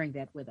for sharing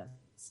that with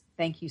us.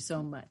 Thank you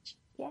so much.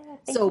 Yeah.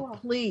 So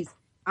please,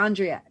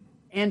 Andrea,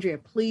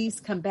 please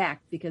come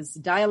back, because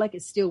Dyalect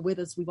is still with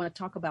us. We want to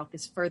talk about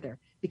this further,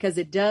 because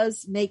it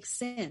does make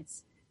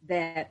sense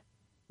that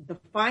the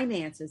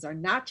finances are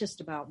not just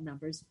about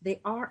numbers.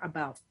 They are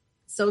about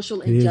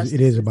social injustice.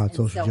 It is about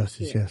social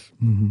justice. Yes.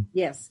 Mm-hmm.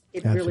 Yes,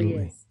 it really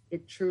is.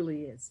 It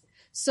truly is.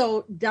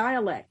 So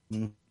Dyalect,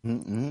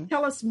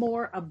 tell us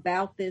more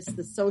about this,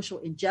 the social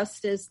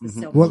injustice, the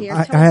self-care.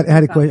 Well,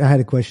 I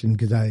had a question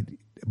because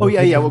We'll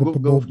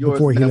go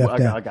before he left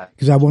that,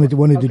 because I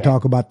wanted to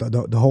talk about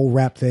the whole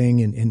rap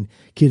thing and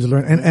kids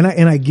learn, and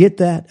I get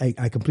that.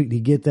 I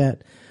completely get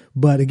that.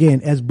 But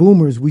again, as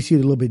boomers, we see it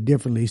a little bit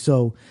differently.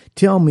 So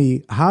tell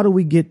me, how do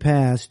we get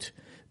past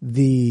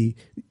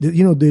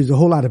there's a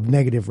whole lot of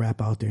negative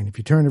rap out there. And if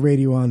you turn the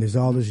radio on, there's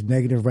all this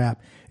negative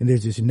rap, and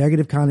there's this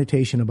negative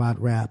connotation about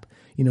rap.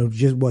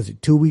 Just was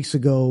it 2 weeks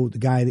ago, the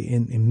guy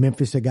in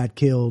Memphis that got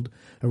killed,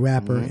 a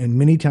rapper, and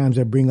many times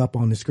I bring up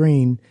on the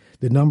screen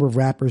the number of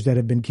rappers that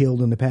have been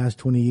killed in the past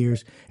 20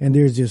 years. And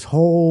there's this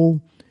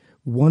whole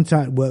one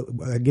side, well,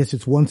 I guess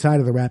it's one side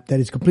of the rap that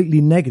is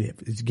completely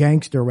negative. It's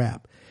gangster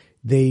rap.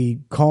 They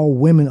call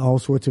women all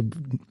sorts of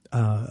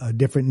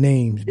different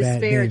names,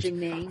 disparaging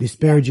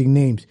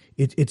names.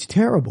 It's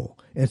terrible.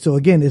 And so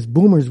again, as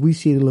boomers, we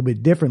see it a little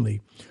bit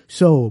differently.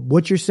 So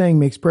what you're saying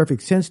makes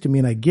perfect sense to me,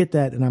 and I get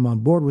that, and I'm on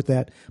board with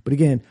that. But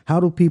again, how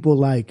do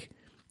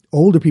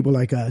older people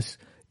like us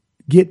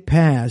get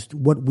past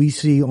what we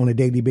see on a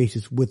daily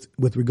basis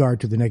with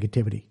regard to the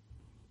negativity?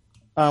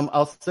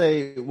 I'll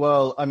say,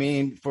 well, I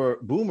mean, for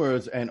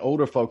boomers and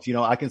older folks,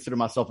 I consider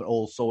myself an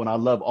old soul, and I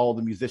love all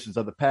the musicians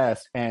of the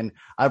past. And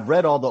I've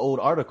read all the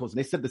old articles, and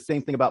they said the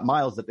same thing about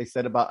Miles that they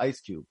said about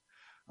Ice Cube.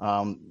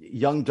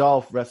 Young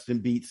Dolph, rest in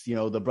beats,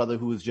 the brother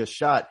who was just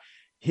shot.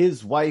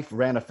 His wife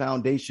ran a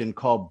foundation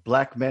called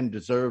Black Men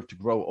Deserve to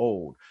Grow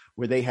Old,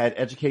 where they had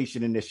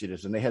education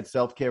initiatives and they had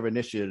self-care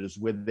initiatives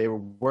where they were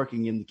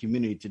working in the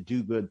community to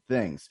do good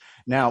things.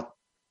 Now,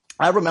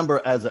 I remember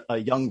as a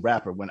young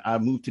rapper when I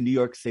moved to New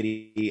York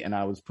City and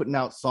I was putting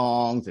out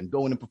songs and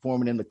going and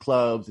performing in the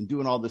clubs and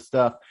doing all this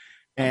stuff.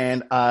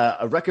 And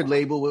a record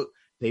label,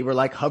 they were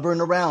like hovering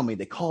around me.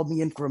 They called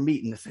me in for a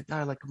meeting. They said,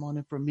 Dyalect, come on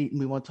in for a meeting.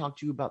 We want to talk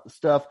to you about the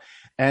stuff.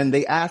 And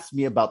they asked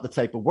me about the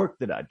type of work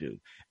that I do.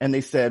 And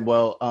they said,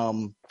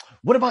 well,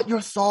 what about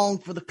your song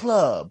for the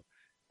club?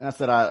 And I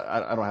said,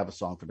 I don't have a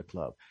song for the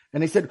club.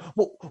 And they said,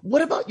 well,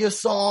 what about your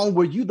song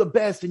where you the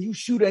best and you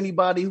shoot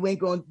anybody who ain't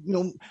going,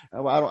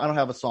 I don't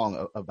have a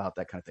song about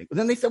that kind of thing. But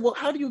then they said, well,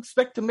 how do you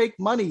expect to make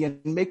money and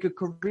make a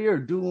career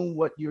doing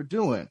what you're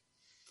doing?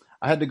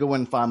 I had to go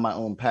in and find my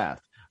own path.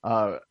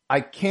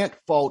 I can't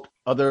fault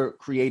other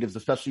creatives,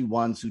 especially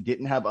ones who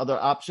didn't have other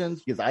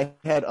options, because I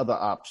had other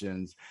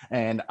options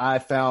and I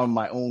found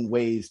my own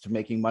ways to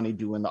making money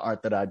doing the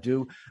art that I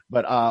do.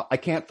 But I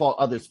can't fault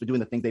others for doing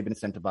the things they've been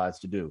incentivized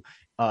to do.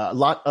 A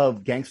lot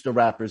of gangster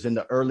rappers in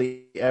the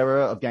early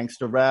era of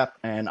gangster rap,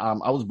 and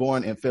I was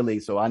born in Philly,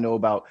 so I know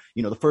about,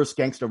 the first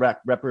gangster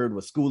rap record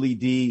was Schoolie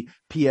D,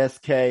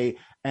 PSK,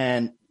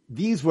 and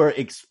these were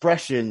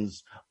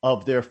expressions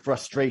of their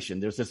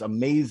frustration. There's this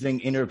amazing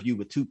interview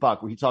with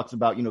Tupac where he talks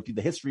about,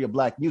 the history of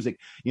Black music.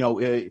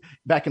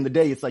 Back in the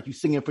day, it's like you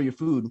singing for your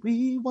food.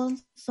 We want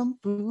some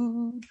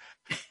food.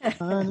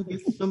 Trying to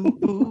get some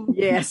food.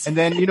 Yes. And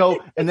then,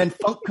 and then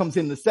funk comes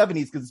in the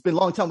 70s because it's been a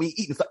long time we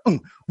eat. It's like,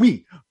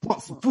 we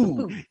want some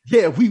food.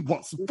 Yeah, we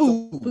want some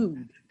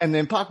food. And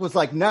then Pac was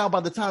like, now by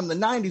the time the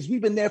 90s,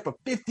 we've been there for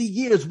 50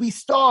 years. We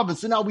starving.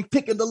 So now we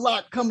picking the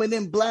lock, coming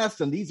in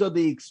blasting. These are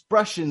the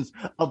expressions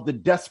of the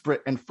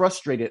desperate and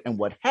frustrated. And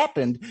what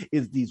happened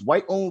is these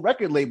white-owned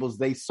record labels,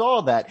 they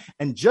saw that.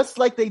 And just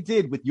like they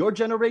did with your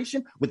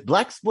generation, with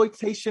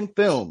blaxploitation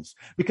films,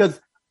 because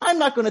I'm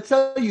not going to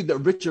tell you that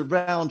Richard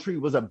Roundtree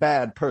was a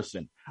bad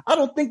person. I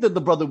don't think that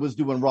the brother was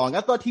doing wrong.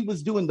 I thought he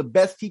was doing the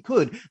best he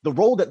could. The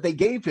role that they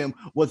gave him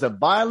was a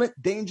violent,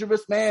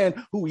 dangerous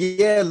man who,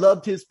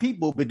 loved his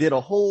people, but did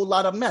a whole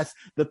lot of mess.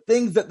 The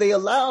things that they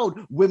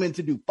allowed women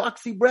to do.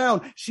 Foxy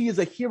Brown, she is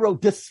a hero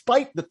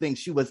despite the things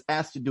she was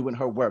asked to do in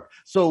her work.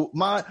 So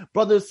my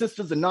brothers,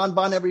 sisters, and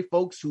non-binary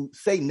folks who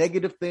say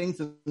negative things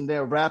in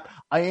their rap,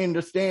 I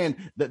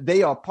understand that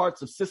they are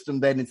parts of system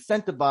that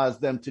incentivize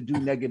them to do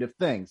negative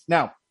things.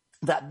 Now,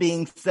 that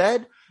being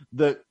said,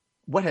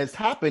 what has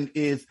happened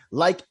is,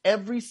 like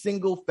every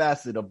single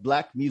facet of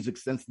Black music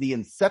since the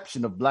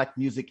inception of Black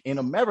music in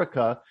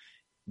America,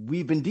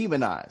 we've been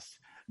demonized.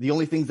 The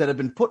only things that have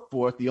been put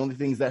forth, the only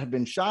things that have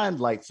been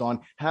shined lights on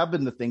have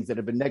been the things that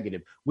have been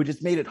negative, which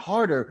has made it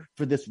harder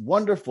for this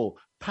wonderful,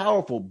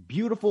 powerful,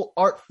 beautiful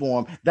art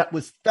form that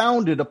was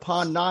founded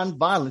upon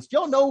nonviolence.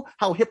 Y'all know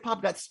how hip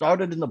hop got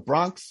started in the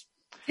Bronx?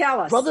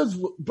 Tell us.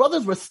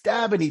 Brothers were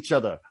stabbing each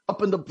other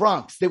up in the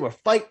Bronx. They were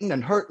fighting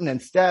and hurting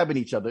and stabbing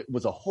each other. It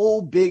was a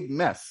whole big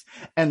mess.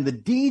 And the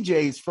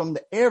DJs from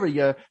the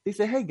area, they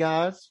said, hey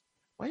guys,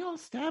 why y'all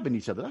stabbing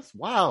each other? That's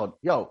wild.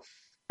 Yo,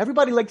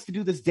 everybody likes to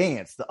do this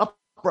dance, the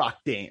uprock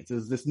dance. It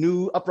was this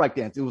new upright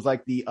dance. It was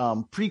like the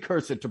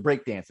precursor to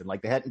breakdancing.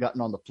 Like they hadn't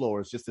gotten on the floor.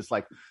 It's just this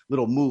like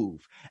little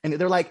move. And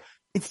they're like,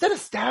 instead of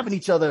stabbing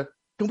each other,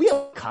 can we have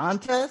a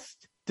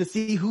contest to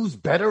see who's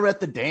better at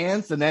the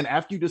dance? And then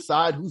after you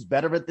decide who's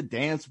better at the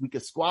dance, we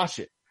could squash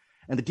it.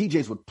 And the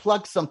DJs would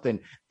plug something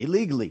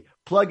illegally,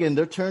 plug in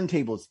their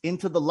turntables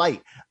into the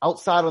light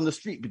outside on the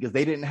street because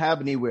they didn't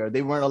have anywhere.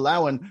 They weren't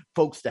allowing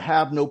folks to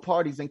have no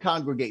parties and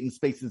congregate in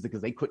spaces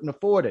because they couldn't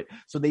afford it.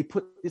 So they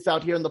put this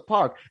out here in the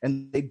park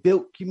and they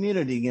built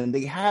community and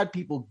they had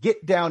people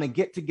get down and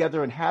get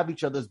together and have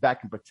each other's back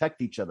and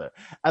protect each other.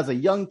 As a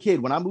young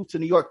kid, when I moved to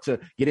New York to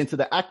get into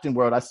the acting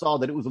world, I saw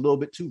that it was a little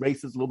bit too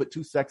racist, a little bit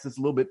too sexist,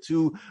 a little bit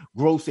too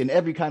gross in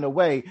every kind of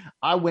way.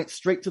 I went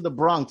straight to the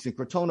Bronx in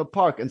Crotona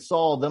Park and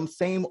saw them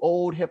same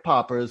old hip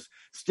hoppers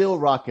still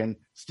rocking,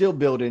 still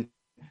building,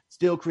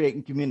 still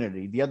creating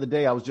community. The other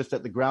day, I was just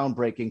at the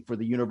groundbreaking for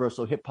the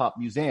Universal Hip Hop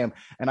Museum,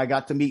 and I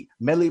got to meet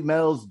Melly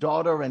Mel's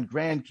daughter and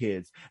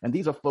grandkids. And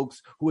these are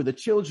folks who are the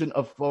children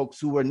of folks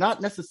who were not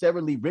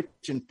necessarily rich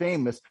and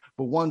famous,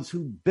 but ones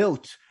who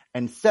built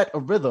and set a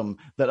rhythm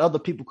that other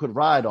people could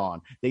ride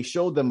on. They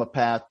showed them a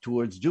path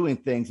towards doing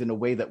things in a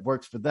way that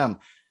works for them.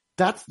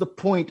 That's the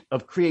point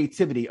of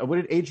creativity. What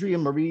did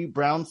Adrienne Marie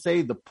Brown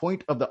say? The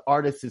point of the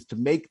artist is to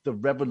make the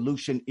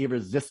revolution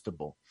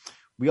irresistible.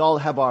 We all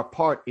have our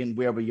part in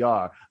where we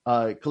are.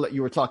 Collette,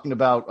 you were talking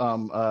about,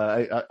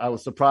 I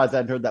was surprised I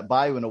hadn't heard that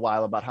bio in a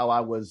while about how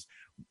I was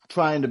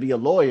trying to be a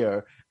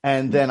lawyer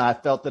and then I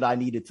felt that I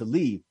needed to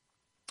leave.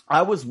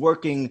 I was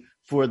working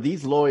for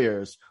these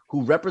lawyers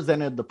who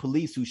represented the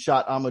police who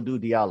shot Amadou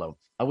Diallo.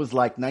 I was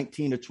like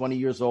 19 or 20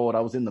 years old.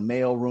 I was in the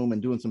mail room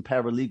and doing some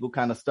paralegal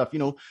kind of stuff,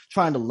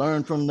 trying to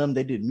learn from them.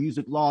 They did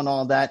music law and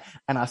all that.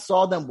 And I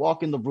saw them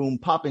walk in the room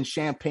popping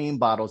champagne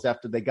bottles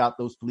after they got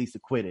those police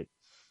acquitted.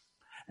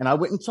 And I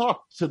went and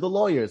talked to the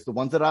lawyers, the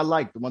ones that I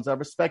liked, the ones I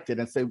respected,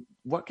 and said,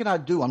 what can I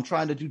do? I'm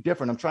trying to do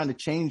different. I'm trying to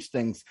change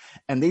things.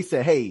 And they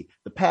said, hey,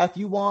 the path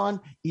you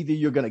on, either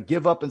you're going to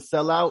give up and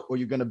sell out or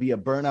you're going to be a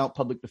burnout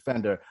public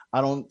defender.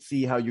 I don't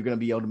see how you're going to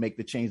be able to make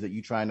the change that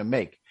you're trying to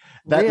make.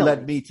 That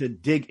led me to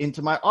dig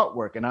into my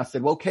artwork. And I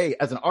said, well, okay,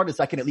 as an artist,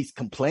 I can at least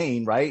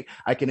complain, right?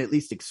 I can at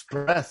least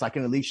express. I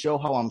can at least show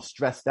how I'm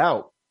stressed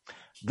out.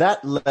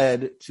 That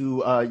led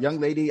to a young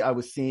lady I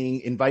was seeing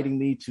inviting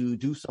me to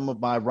do some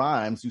of my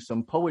rhymes, do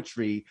some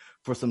poetry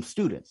for some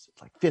students,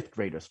 like fifth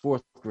graders,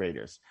 fourth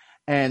graders.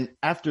 And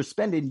after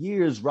spending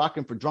years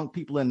rocking for drunk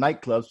people in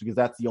nightclubs, because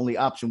that's the only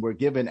option we're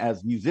given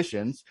as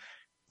musicians,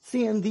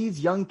 seeing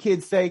these young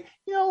kids say,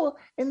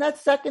 in that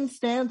second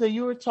stanza,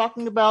 you were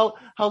talking about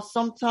how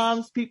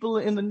sometimes people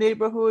in the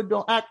neighborhood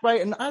don't act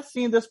right. And I've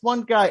seen this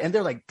one guy and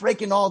they're like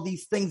breaking all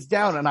these things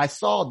down. And I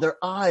saw their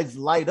eyes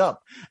light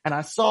up. And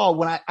I saw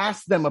when I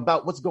asked them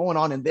about what's going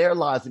on in their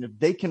lives and if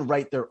they can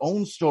write their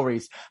own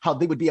stories, how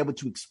they would be able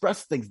to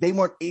express things they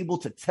weren't able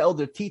to tell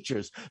their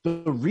teachers,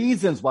 the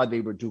reasons why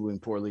they were doing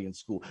poorly in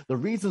school, the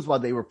reasons why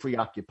they were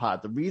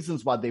preoccupied, the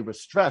reasons why they were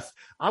stressed.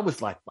 I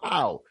was like,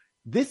 wow,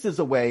 this is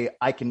a way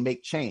I can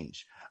make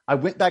change. I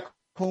went back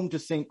home to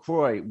St.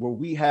 Croix,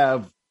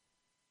 where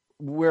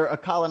we're a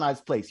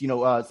colonized place.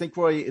 St.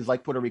 Croix is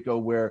like Puerto Rico,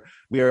 where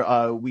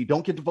we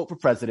don't get to vote for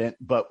president,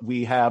 but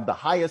we have the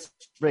highest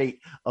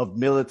rate of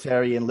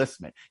military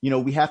enlistment.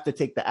 We have to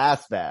take the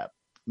ASVAB,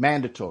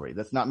 mandatory.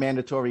 That's not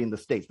mandatory in the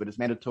States, but it's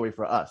mandatory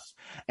for us.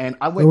 And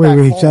I went back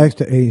home.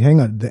 Hey, hang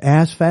on, the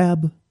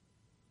ASVAB?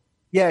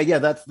 Yeah,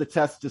 that's the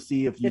test to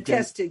see if you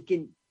test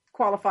to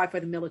qualify for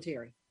the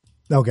military.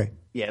 Okay.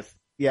 Yes.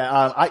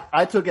 Yeah,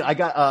 I took it. I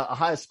got a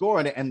high score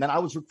in it, and then I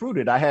was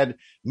recruited. I had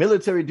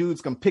military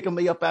dudes come picking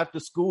me up after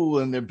school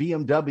in their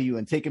BMW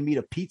and taking me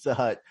to Pizza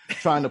Hut,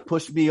 trying to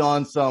push me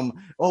on some,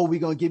 we're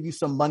going to give you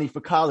some money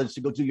for college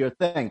to go do your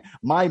thing.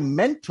 My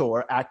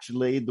mentor,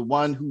 actually, the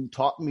one who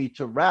taught me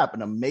to rap,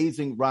 an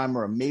amazing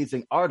rhymer,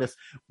 amazing artist,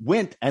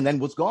 went and then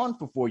was gone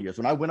for 4 years.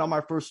 When I went on my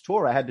first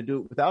tour, I had to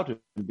do it without him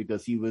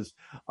because he was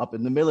up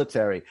in the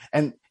military.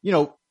 And,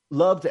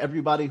 love to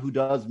everybody who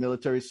does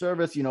military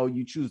service.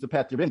 You choose the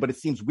path you're in, but it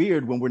seems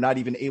weird when we're not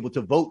even able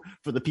to vote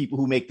for the people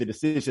who make the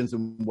decisions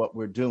and what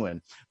we're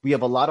doing. We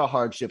have a lot of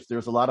hardships.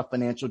 There's a lot of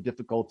financial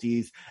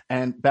difficulties.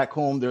 And back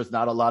home, there's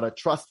not a lot of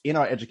trust in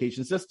our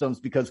education systems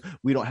because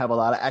we don't have a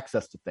lot of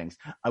access to things.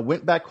 I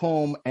went back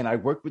home and I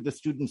worked with the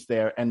students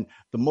there. And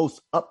the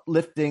most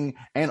uplifting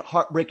and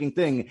heartbreaking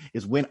thing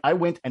is when I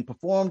went and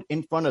performed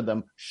in front of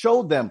them,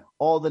 showed them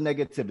all the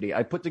negativity.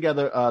 I put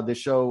together this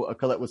show,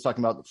 Collette was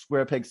talking about,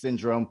 Square Peg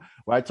Syndrome,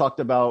 where I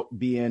talked about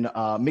being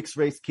a mixed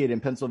race kid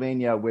in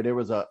Pennsylvania, where there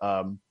was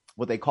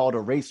what they called a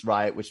race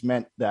riot, which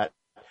meant that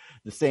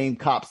the same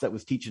cops that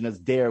was teaching us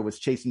DARE was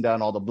chasing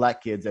down all the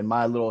black kids, and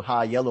my little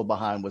high yellow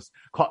behind was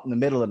caught in the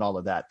middle and all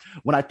of that.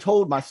 When I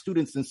told my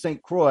students in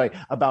St. Croix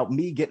about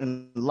me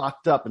getting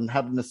locked up and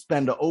having to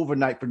spend an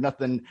overnight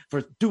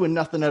for doing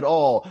nothing at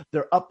all,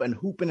 they're up and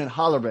hooping and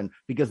hollering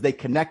because they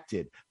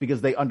connected,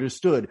 because they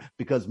understood,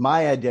 because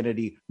my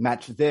identity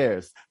matched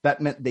theirs. That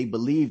meant they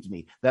believed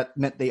me. That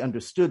meant they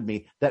understood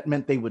me. That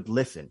meant they would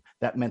listen.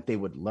 That meant they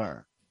would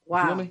learn.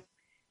 Wow. Feel me?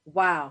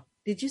 Wow.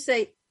 Did you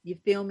say you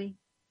feel me?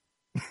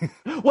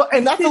 Well,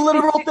 and that's a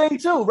literal thing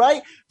too,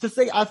 right? To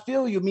say I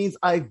feel you means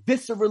I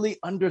viscerally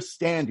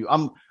understand you.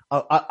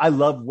 I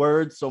love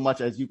words so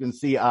much, as you can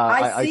see.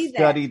 I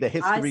study the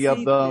history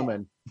of them,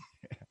 and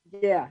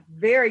yeah,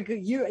 very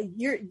good.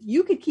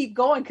 You could keep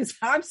going because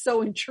I'm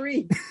so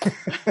intrigued.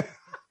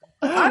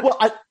 I'm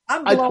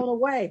blown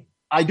away.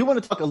 I do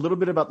want to talk a little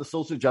bit about the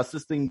social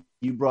justice thing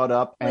you brought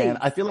up, Please. And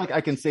I feel like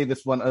I can say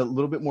this one a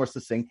little bit more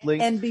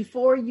succinctly. And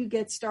before you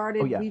get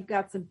started, We've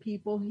got some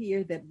people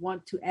here that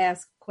want to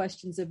ask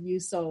questions of you.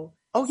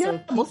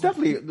 Most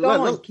definitely.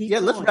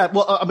 Let's wrap.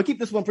 Well, I'm gonna keep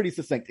this one pretty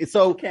succinct.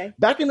 So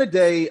Back in the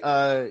day,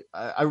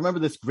 I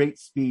remember this great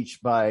speech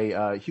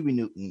by Huey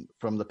Newton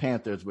from the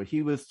Panthers, where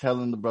he was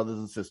telling the brothers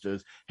and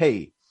sisters,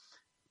 hey,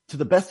 to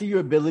the best of your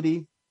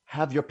ability,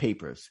 have your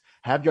papers,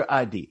 have your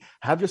ID,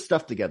 have your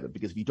stuff together.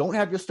 Because if you don't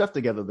have your stuff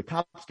together, the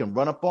cops can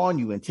run up on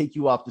you and take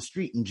you off the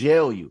street and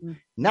jail you. Mm-hmm.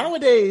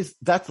 Nowadays,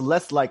 that's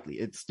less likely.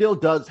 It still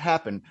does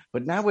happen.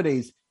 But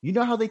nowadays, you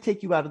know how they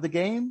take you out of the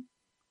game?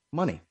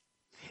 Money.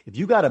 If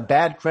you got a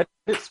bad credit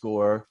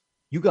score,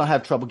 you're going to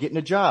have trouble getting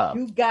a job.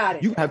 You got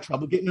it. You have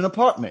trouble getting an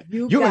apartment.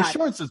 Your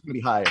insurance is going to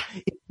be higher.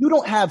 If you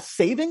don't have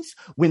savings,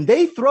 when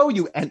they throw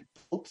you, and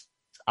folks,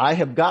 I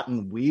have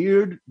gotten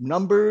weird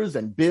numbers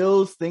and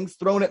bills, things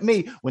thrown at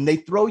me. When they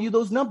throw you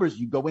those numbers,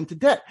 you go into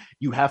debt.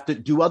 You have to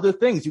do other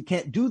things. You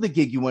can't do the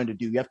gig you wanted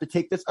to do. You have to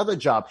take this other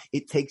job.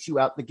 It takes you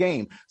out the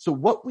game. So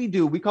what we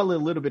do, we call it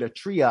a little bit of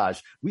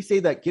triage. We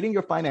say that getting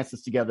your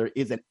finances together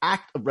is an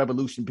act of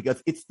revolution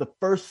because it's the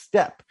first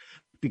step.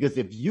 Because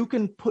if you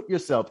can put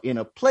yourself in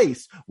a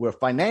place where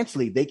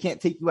financially they can't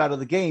take you out of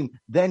the game,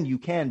 then you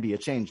can be a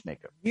change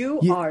maker.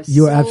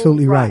 You're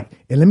absolutely right.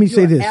 And let me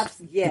say this.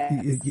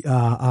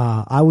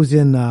 I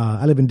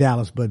live in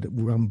Dallas, but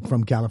I'm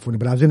from California,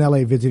 but I was in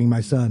LA visiting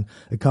my son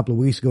a couple of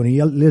weeks ago, and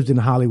he lives in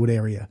the Hollywood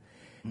area.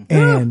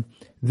 And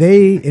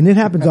it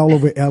happens all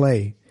over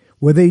LA,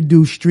 where they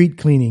do street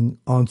cleaning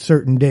on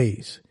certain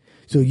days.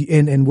 So,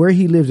 and where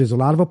he lives, there's a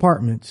lot of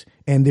apartments,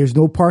 and there's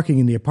no parking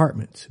in the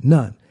apartments,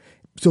 none.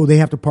 So they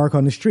have to park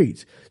on the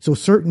streets. So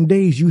certain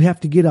days you have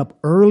to get up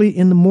early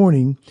in the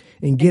morning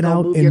and get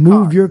out and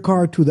move your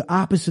car to the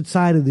opposite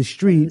side of the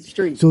street,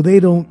 so they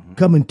don't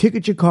come and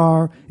ticket your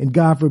car and,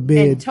 God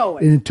forbid, and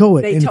tow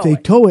it. And if they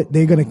tow it,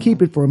 they're going to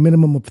keep it for a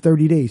minimum of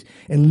 30 days.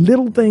 And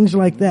little things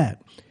like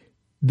that.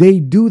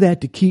 They do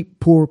that to keep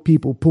poor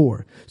people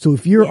poor. So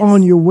if you're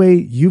on your way,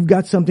 you've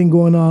got something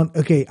going on.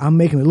 Okay, I'm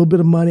making a little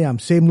bit of money. I'm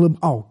saving a little.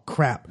 Oh,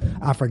 crap.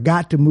 I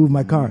forgot to move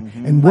my car.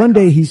 And one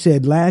day he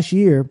said last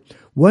year,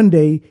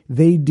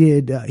 they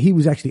did, he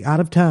was actually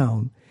out of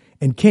town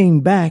and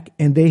came back,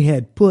 and they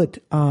had put,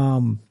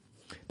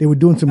 they were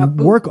doing some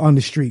work on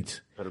the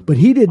streets, but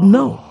he didn't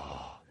know.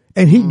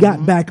 And he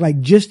got back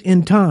like just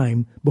in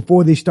time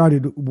before they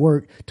started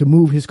work to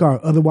move his car.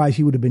 Otherwise,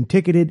 he would have been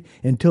ticketed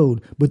and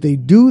towed. But they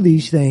do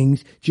these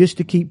things just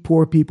to keep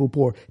poor people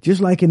poor. Just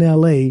like in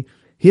LA,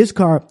 his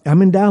car,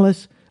 I'm in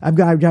Dallas. I've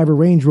got to drive a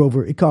Range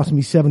Rover. It cost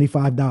me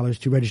 $75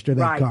 to register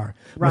that car.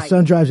 My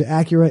son drives an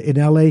Acura in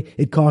LA.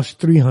 It costs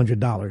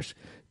 $300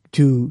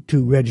 to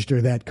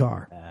register that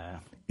car.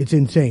 It's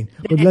insane.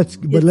 Let's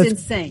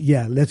insane.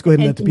 Yeah, let's go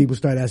ahead and let the people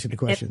start asking the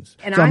questions.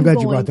 And so I'm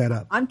glad you brought that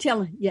up. I'm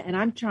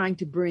trying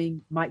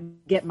to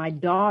get my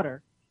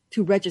daughter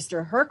to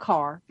register her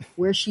car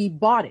where she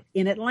bought it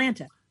in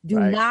Atlanta.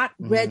 Do not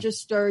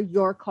register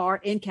your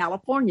car in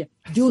California.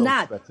 Do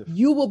not. Expensive.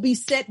 You will be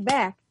set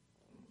back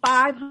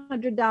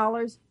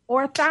 $500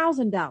 or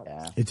 $1,000.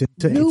 Yeah. It's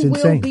you will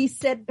insane. be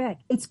set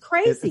back. It's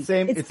crazy. It's the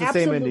same. It's the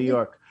same in New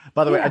York.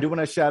 By the way, I do want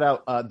to shout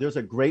out. There's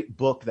a great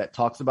book that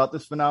talks about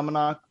this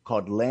phenomenon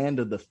called "Land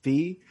of the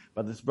Fee"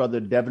 by this brother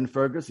Devin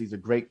Fergus. He's a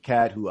great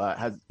cat who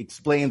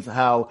explains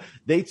how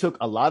they took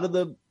a lot of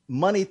the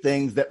money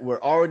things that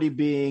were already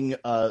being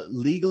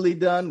legally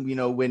done.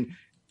 When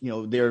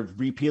they're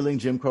repealing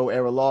Jim Crow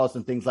era laws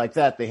and things like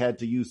that, they had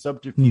to use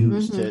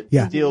subterfuge to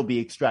still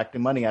be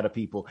extracting money out of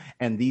people.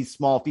 And these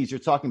small fees you're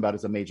talking about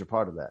is a major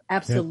part of that.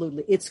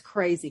 Absolutely. It's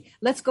crazy.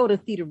 Let's go to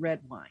Theta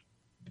Redwine.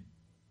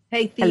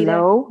 Hey,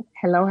 Theta.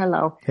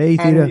 Hello. Hey,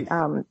 Theta.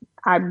 And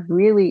I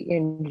really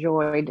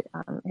enjoyed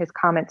his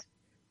comments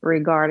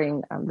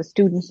regarding the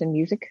students in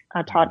music.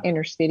 I taught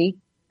inner city,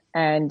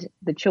 and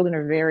the children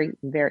are very,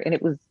 very, and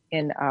it was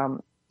in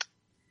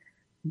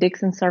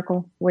Dixon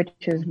Circle, which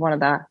is one of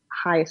the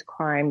highest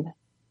crime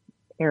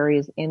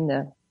areas in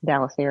the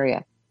Dallas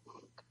area.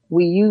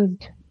 We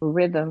used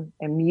rhythm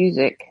and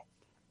music.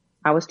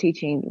 I was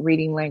teaching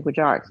reading language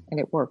arts, and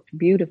it worked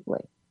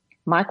beautifully.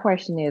 My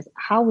question is,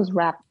 how was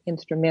rap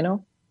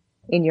instrumental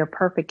in your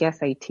perfect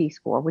SAT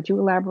score? Would you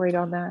elaborate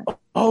on that?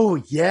 Oh,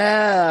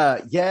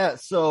 yeah. Yeah.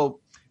 So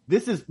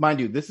this is,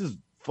 mind you, this is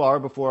far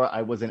before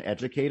I was an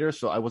educator,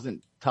 so I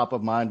wasn't top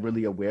of mind,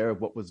 really aware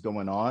of what was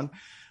going on.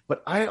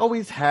 But I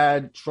always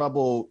had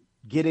trouble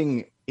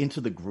getting into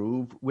the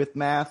groove with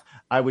math.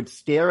 I would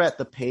stare at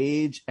the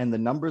page and the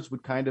numbers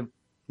would kind of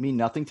mean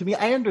nothing to me.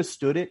 I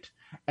understood it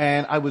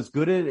and I was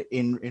good at it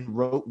in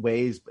rote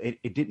ways, but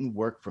it didn't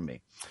work for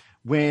me.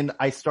 When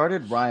I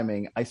started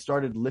rhyming, I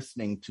started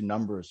listening to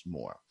numbers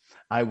more.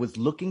 I was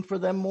looking for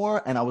them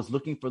more, and I was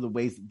looking for the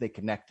ways that they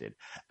connected.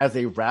 As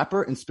a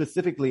rapper, and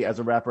specifically as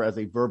a rapper, as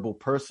a verbal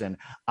person,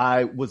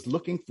 I was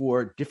looking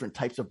for different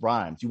types of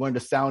rhymes. You wanted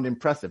to sound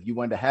impressive. You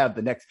wanted to have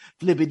the next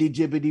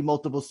flibbity-jibbity,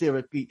 multiple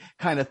syrupy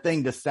kind of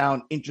thing to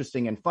sound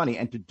interesting and funny.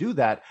 And to do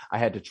that, I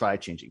had to try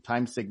changing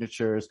time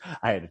signatures.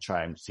 I had to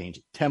try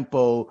changing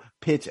tempo,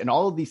 pitch, and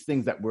all of these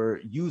things that were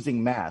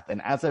using math.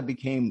 And as I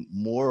became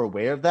more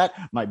aware of that,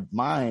 my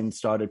mind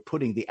started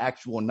putting the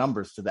actual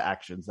numbers to the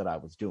actions that I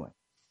was doing.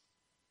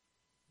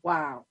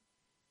 Wow.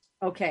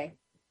 Okay.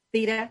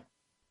 Theta?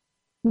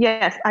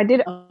 Yes, I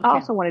did. Okay. I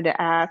also wanted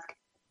to ask,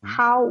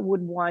 how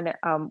would one,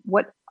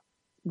 what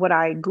would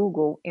I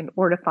Google in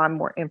order to find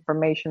more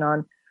information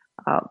on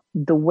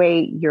the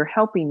way you're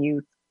helping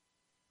youth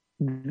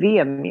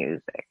via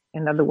music?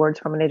 In other words,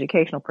 from an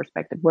educational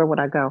perspective, where would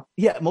I go?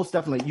 Yeah, most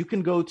definitely. You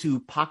can go to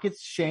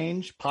Pockets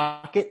Change,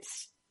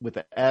 Pockets with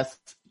a S,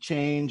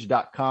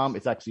 change.com.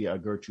 It's actually a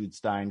Gertrude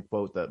Stein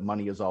quote that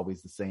money is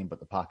always the same, but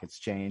the pockets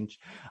change.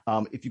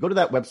 If you go to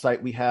that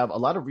website, we have a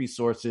lot of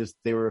resources.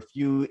 There were a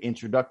few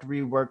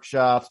introductory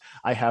workshops.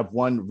 I have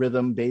one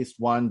rhythm-based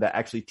one that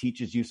actually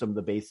teaches you some of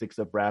the basics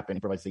of rap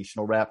and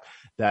improvisational rap.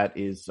 That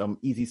is some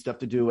easy stuff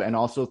to do. And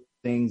also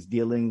things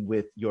dealing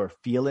with your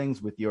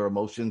feelings, with your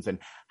emotions, and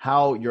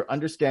how your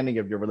understanding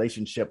of your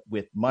relationship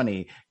with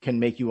money can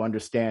make you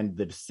understand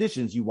the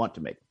decisions you want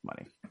to make with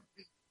money.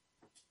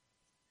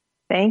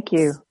 Thank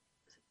you.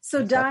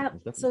 So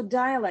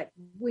Dialect,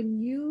 when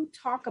you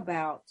talk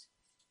about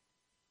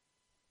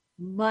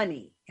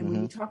money and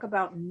when you talk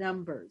about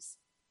numbers,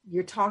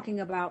 you're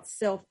talking about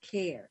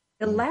self-care.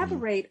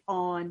 Elaborate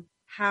on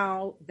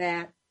how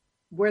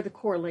where the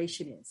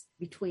correlation is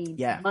between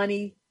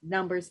money,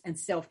 numbers, and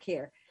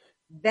self-care.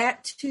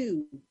 That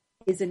too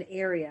is an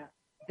area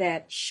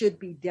that should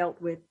be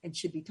dealt with and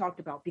should be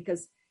talked about,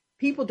 because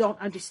people don't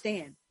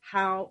understand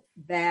how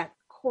that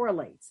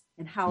correlates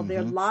and how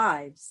their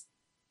lives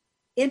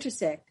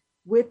intersect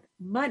with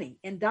money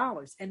and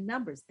dollars and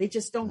numbers. They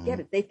just don't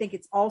get it. They think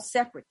it's all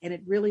separate, and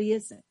it really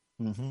isn't.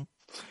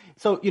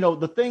 So,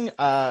 the thing,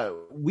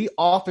 we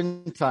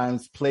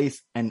oftentimes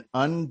place an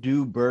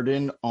undue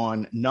burden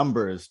on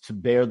numbers to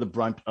bear the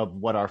brunt of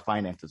what our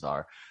finances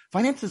are.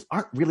 Finances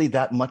aren't really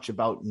that much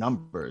about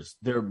numbers.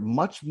 They're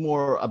much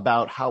more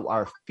about how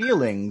our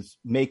feelings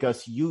make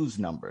us use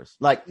numbers.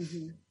 Like,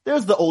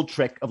 there's the old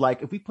trick of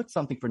like, if we put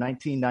something for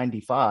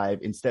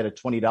 $19.95 instead of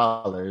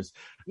 $20,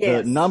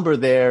 the number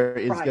there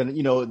is going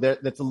to,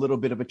 that's a little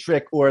bit of a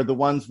trick. Or the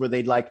ones where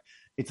they'd like,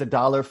 it's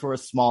 $1 for a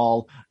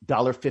small,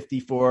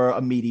 $1.50 for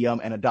a medium,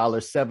 and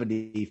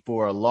 $1.70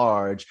 for a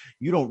large.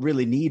 You don't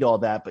really need all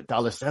that, but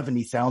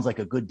 $1.70 sounds like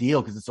a good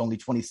deal because it's only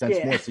 20 cents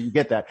more. So you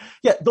get that.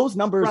 Yeah, those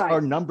numbers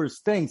are numbers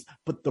things.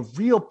 But the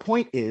real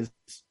point is,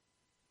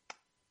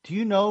 do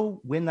you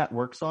know when that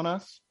works on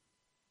us?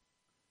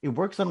 It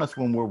works on us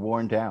when we're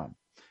worn down.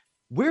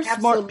 We're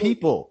smart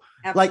people.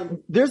 Like,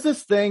 there's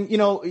this thing,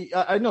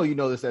 I know you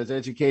know this as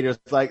educators,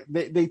 like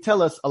they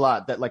tell us a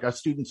lot that like our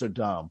students are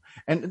dumb,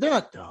 and they're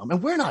not dumb,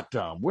 and we're not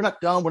dumb. We're not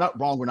dumb. We're not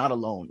wrong. We're not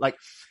alone. Like,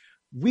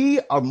 we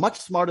are much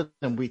smarter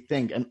than we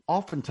think. And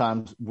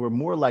oftentimes we're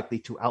more likely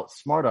to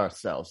outsmart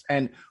ourselves.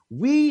 And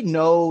we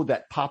know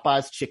that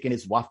Popeye's chicken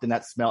is wafting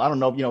that smell. I don't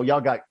know,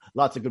 y'all got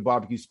lots of good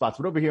barbecue spots,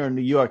 but over here in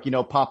New York,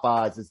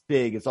 Popeye's is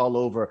big. It's all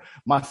over.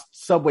 My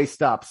subway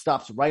stops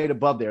right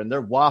above there, and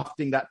they're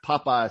wafting that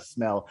Popeye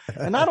smell.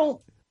 And I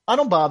don't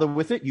bother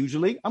with it.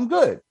 Usually I'm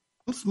good.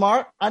 I'm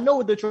smart. I know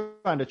what they're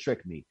trying to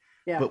trick me.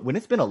 Yeah. But when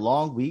it's been a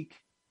long week,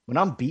 when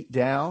I'm beat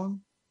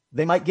down,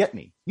 they might get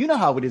me. You know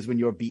how it is when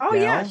you're beat down. Oh,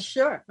 yeah,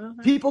 sure.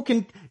 Uh-huh. People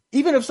can,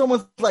 even if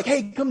someone's like,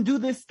 hey, come do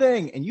this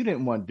thing, and you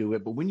didn't want to do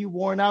it, but when you're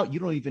worn out, you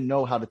don't even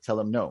know how to tell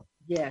them no.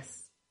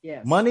 Yes,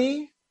 yes.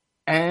 Money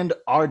and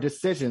our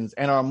decisions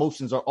and our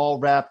emotions are all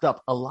wrapped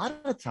up. A lot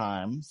of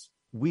times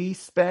we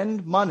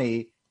spend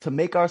money to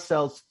make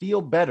ourselves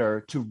feel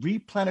better, to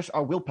replenish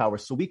our willpower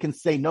so we can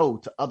say no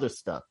to other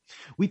stuff.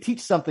 We teach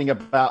something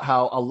about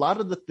how a lot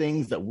of the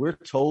things that we're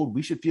told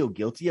we should feel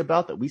guilty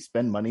about that we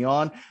spend money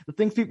on, the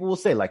things people will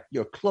say, like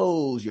your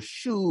clothes, your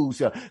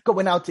shoes,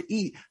 going out to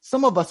eat.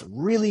 Some of us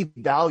really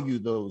value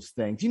those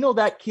things. You know,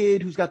 that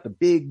kid who's got the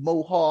big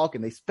mohawk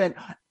and they spent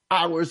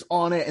hours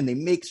on it and they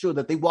make sure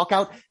that they walk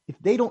out. If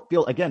they don't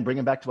feel, again,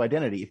 bringing back to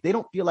identity, if they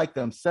don't feel like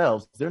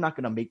themselves, they're not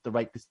going to make the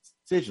right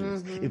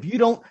decisions. Mm-hmm. If you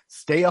don't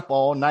stay up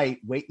all night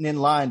waiting in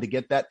line to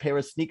get that pair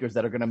of sneakers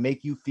that are going to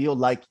make you feel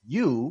like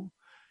you're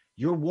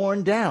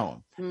worn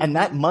down. Mm-hmm. And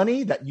that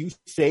money that you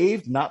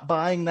saved, not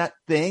buying that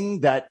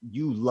thing that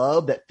you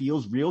love, that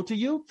feels real to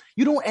you,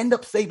 you don't end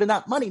up saving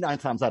that money 9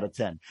 times out of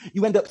 10.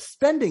 You end up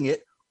spending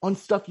it on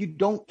stuff you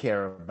don't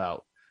care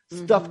about,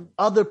 stuff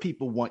other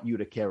people want you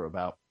to care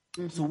about.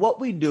 Mm-hmm. So what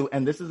we do,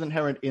 and this is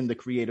inherent in the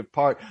creative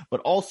part,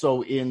 but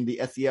also in the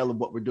SEL of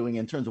what we're doing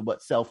in terms of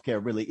what self-care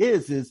really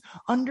is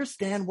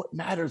understand what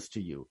matters to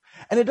you.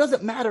 And it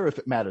doesn't matter if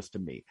it matters to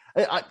me.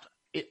 I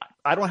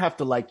don't have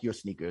to like your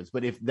sneakers,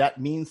 but if that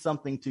means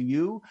something to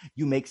you,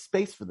 you make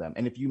space for them.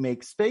 And if you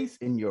make space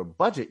in your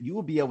budget, you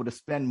will be able to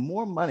spend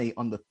more money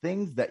on the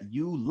things that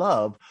you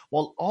love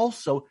while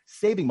also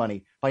saving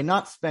money by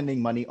not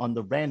spending money on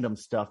the random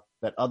stuff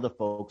that other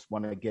folks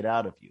want to get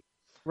out of you.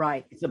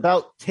 Right. It's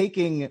about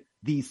taking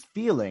these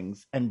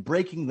feelings and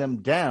breaking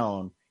them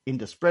down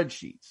into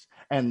spreadsheets.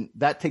 And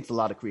that takes a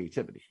lot of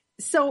creativity.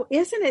 So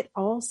isn't it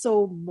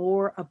also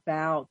more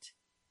about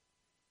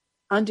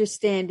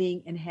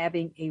understanding and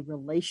having a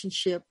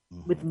relationship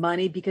with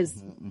money?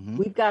 Because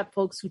we've got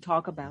folks who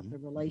talk about the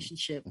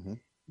relationship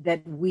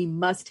that we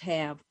must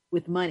have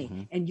with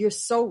money. And you're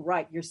so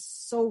right. You're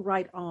so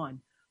right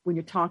on when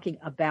you're talking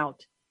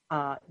about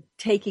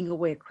taking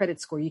away a credit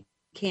score. You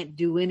can't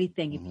do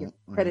anything if your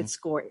credit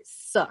score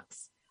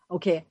sucks.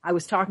 Okay, I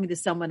was talking to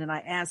someone and I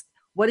asked,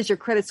 what is your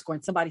credit score?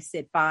 And somebody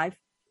said 5.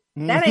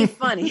 That ain't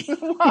funny.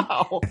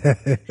 Wow.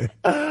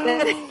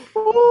 that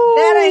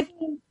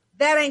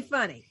ain't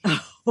funny.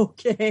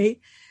 Okay.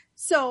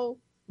 So,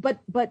 but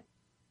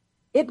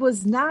it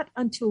was not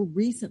until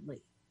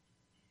recently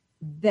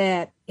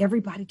that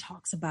everybody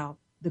talks about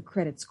the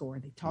credit score.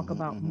 They talk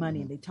about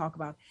money. They talk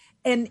about,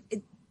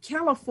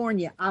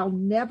 California, I'll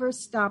never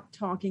stop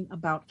talking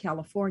about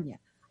California.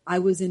 I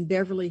was in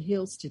Beverly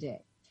Hills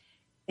today,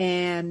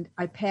 and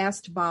I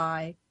passed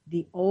by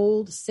the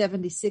old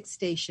 76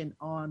 station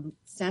on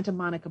Santa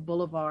Monica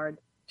Boulevard,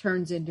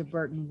 turns into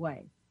Burton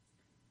Way.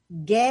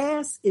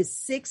 Gas is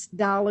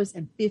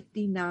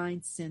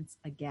 $6.59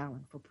 a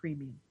gallon for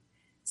premium.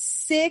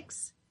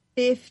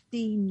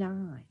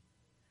 $6.59.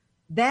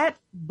 That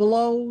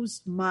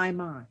blows my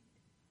mind.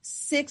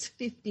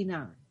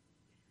 $6.59.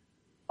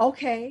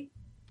 Okay.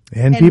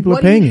 And people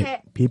are paying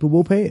it. People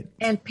will pay it.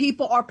 And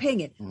people are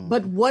paying it.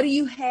 But what do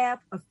you have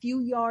a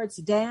few yards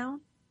down?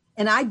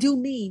 And I do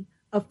mean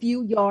a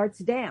few yards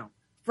down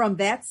from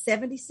that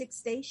 76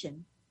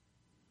 station.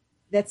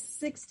 That's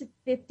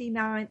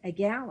 $6.59 a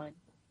gallon.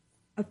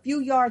 A few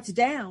yards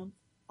down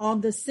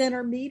on the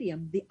center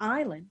medium, the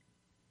island,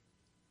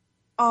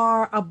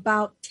 are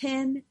about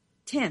 10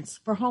 tents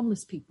for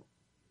homeless people.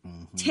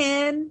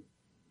 10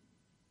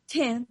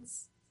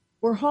 tents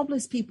where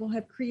homeless people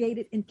have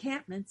created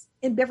encampments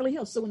in Beverly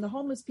Hills. So when the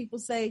homeless people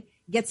say,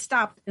 get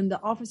stopped, and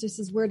the officer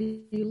says, where do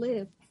you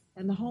live?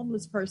 And the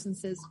homeless person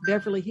says,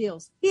 Beverly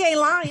Hills. He ain't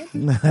lying.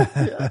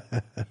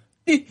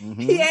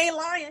 He ain't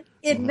lying.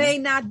 It may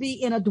not be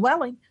in a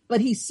dwelling,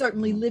 but he's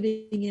certainly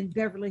living in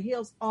Beverly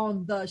Hills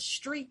on the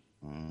street.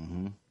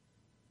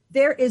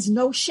 There is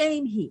no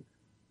shame here,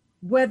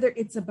 whether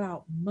it's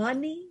about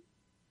money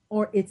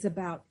or it's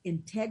about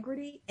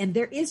integrity. And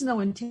there is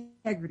no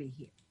integrity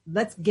here.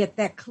 Let's get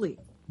that clear.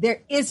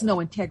 There is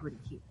no integrity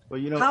here.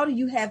 Well, how do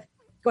you have?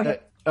 Go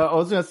ahead. I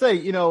was going to say,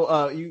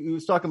 you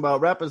was talking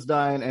about rappers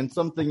dying and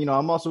something.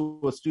 I'm also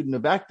a student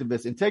of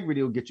activists.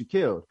 Integrity will get you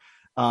killed.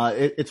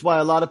 It's why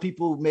a lot of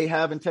people may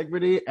have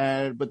integrity,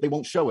 but they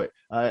won't show it.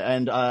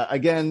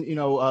 Again,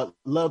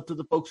 love to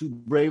the folks who are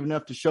brave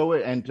enough to show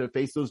it and to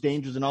face those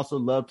dangers, and also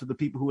love to the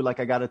people who are like,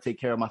 I got to take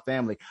care of my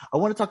family. I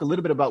want to talk a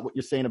little bit about what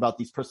you're saying about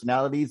these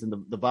personalities and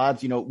the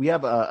vibes. We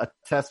have a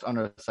test on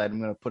our site. I'm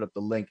going to put up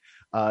the link.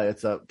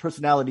 It's a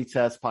personality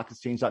test,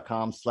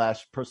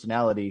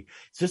 pocketschange.com/personality.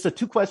 It's just a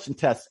 2-question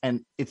test,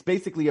 and it's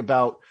basically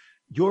about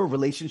your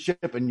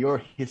relationship and your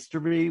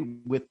history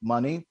with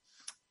money.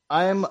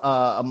 I'm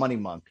a money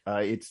monk.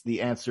 It's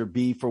the answer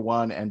B for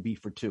 1 and B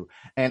for 2.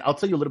 And I'll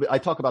tell you a little bit. I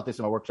talk about this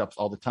in my workshops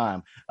all the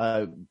time.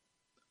 I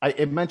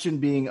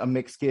mentioned being a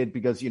mixed kid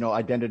because,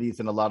 identity is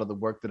in a lot of the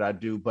work that I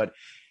do. But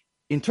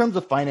in terms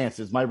of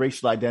finances, my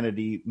racial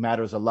identity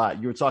matters a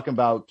lot. You were talking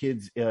about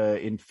kids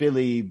in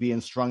Philly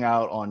being strung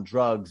out on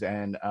drugs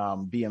and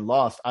being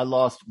lost. I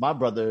lost my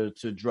brother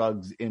to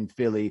drugs in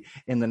Philly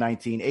in the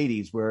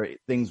 1980s, where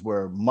things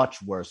were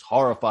much worse,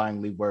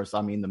 horrifyingly worse. I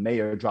mean, the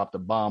mayor dropped a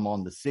bomb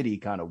on the city,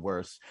 kind of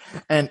worse.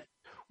 And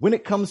when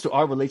it comes to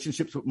our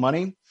relationships with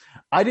money,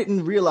 I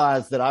didn't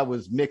realize that I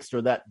was mixed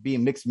or that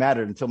being mixed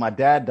mattered until my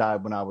dad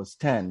died when I was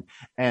 10.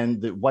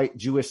 And the white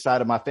Jewish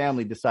side of my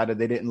family decided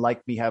they didn't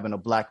like me having a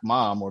black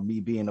mom or me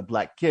being a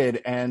black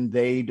kid. And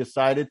they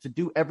decided to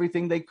do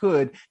everything they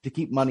could to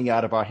keep money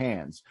out of our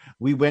hands.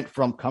 We went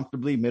from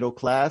comfortably middle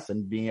class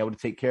and being able to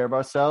take care of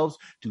ourselves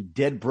to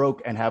dead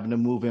broke and having to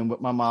move in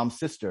with my mom's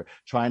sister,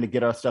 trying to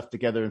get our stuff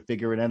together and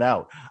figuring it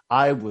out.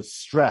 I was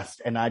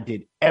stressed and I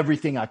did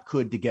everything I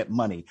could to get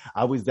money.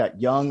 I was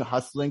that young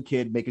hustling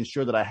kid making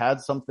sure that I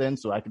had something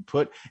so I could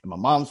put in my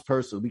mom's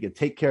purse so we could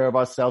take care of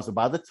ourselves. And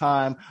by the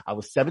time I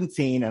was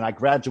 17 and I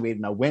graduated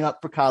and I went up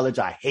for college,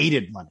 I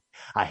hated money.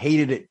 I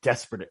hated it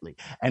desperately.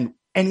 And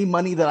any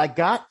money that I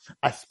got,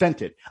 I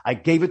spent it. I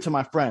gave it to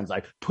my friends.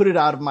 I put it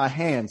out of my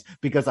hands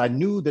because I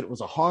knew that it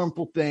was a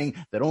harmful thing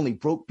that only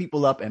broke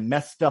people up and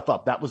messed stuff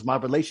up. That was my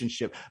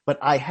relationship. But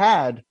I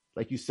had,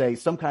 like you say,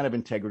 some kind of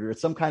integrity or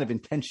some kind of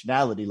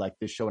intentionality like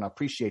this show. And I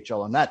appreciate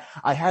y'all on that.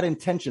 I had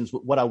intentions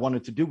with what I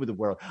wanted to do with the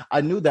world.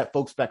 I knew that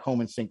folks back home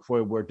in St.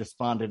 Croix were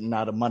despondent and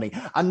out of money.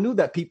 I knew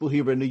that people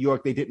here in New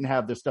York, they didn't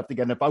have their stuff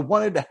together. And if I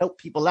wanted to help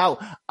people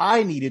out,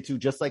 I needed to,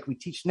 just like we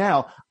teach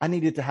now, I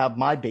needed to have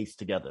my base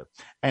together.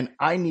 And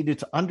I needed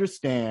to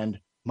understand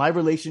my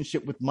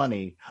relationship with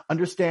money,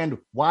 understand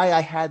why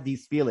I had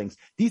these feelings.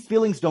 These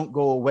feelings don't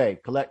go away.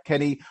 Collette,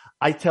 Kenny,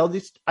 I tell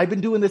this, I've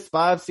been doing this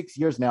 5-6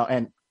 years now,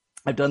 and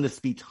I've done this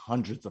speech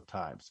hundreds of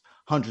times.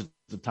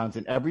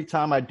 And every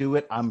time I do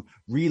it, I'm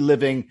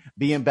reliving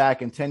being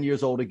back and 10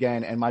 years old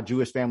again. And my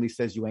Jewish family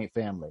says, you ain't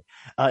family.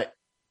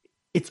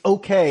 It's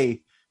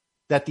okay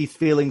that these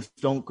feelings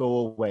don't go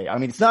away. I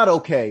mean, it's not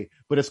okay,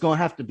 but it's going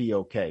to have to be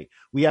okay.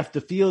 We have to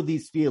feel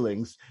these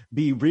feelings,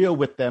 be real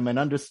with them and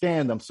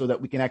understand them so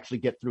that we can actually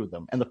get through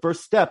them. And the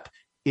first step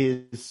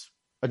is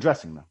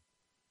addressing them.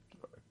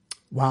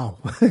 Wow.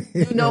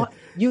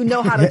 you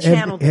know how to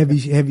channel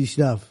heavy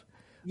stuff.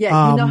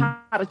 Yeah, you know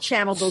how to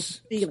channel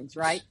those feelings,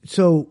 right?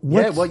 So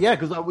because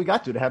we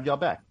got to have y'all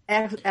back.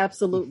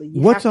 Absolutely.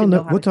 What's on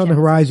the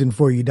horizon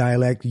for you,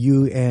 Dyalect?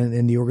 You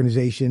and the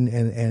organization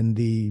and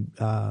the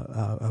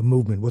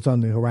movement. What's on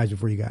the horizon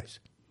for you guys?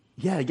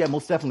 Yeah,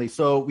 most definitely.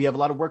 So we have a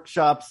lot of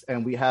workshops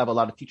and we have a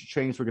lot of teacher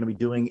trainings we're going to be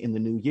doing in the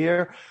new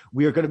year.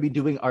 We are going to be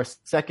doing our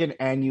second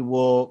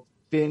annual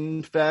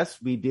Fin Fest.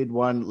 We did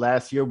one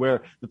last year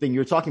where the thing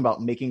you're talking about,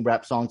 making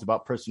rap songs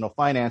about personal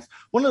finance.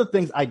 One of the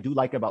things I do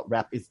like about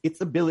rap is its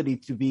ability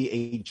to be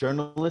a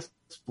journalist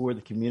for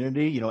the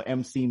community. You know,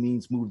 MC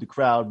means move the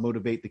crowd,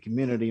 motivate the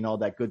community and all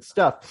that good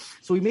stuff.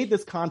 So we made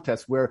this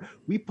contest where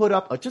we put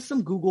up just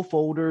some Google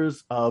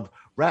folders of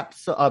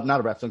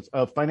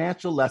of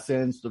financial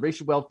lessons, the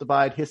racial wealth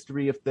divide,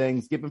 history of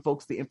things, giving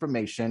folks the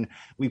information.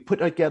 We put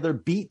together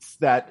beats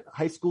that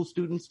high school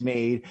students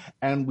made,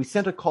 and we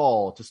sent a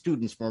call to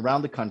students from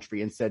around the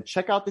country and said,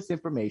 check out this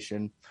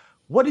information.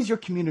 What does your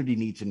community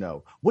need to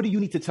know? What do you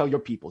need to tell your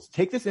peoples?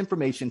 Take this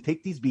information,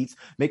 take these beats,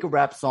 make a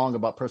rap song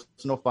about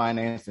personal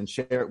finance and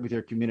share it with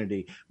your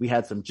community. We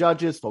had some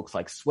judges, folks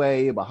like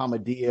Sway,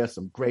 Bahamadia,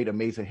 some great,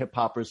 amazing hip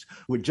hoppers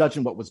who were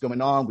judging what was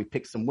going on. We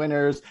picked some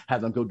winners, had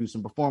them go do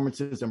some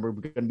performances, and we're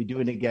going to be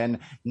doing it again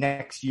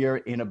next year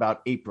in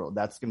about April.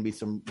 That's going to be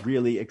some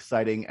really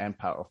exciting and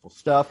powerful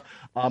stuff.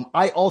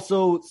 I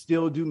also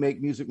still do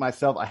make music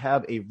myself. I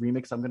have a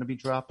remix I'm going to be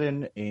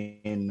dropping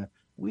in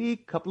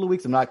couple of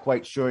weeks. I'm not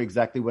quite sure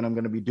exactly when I'm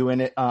going to be doing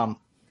it. I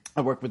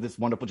work with this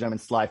wonderful gentleman,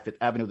 Sly Fifth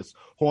Avenue, this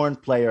horn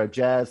player, a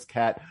jazz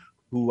cat,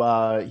 who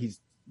he's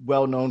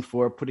well known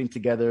for putting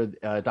together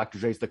Dr.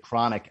 Dre's The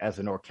Chronic as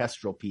an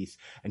orchestral piece.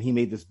 And he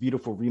made this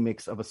beautiful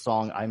remix of a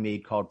song I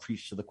made called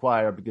Preach to the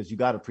Choir, because you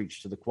got to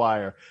preach to the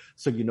choir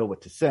so you know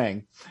what to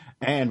sing.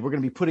 And we're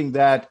going to be putting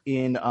that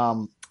in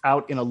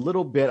out in a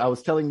little bit. I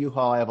was telling you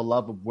how I have a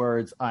love of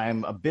words.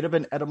 I'm a bit of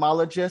an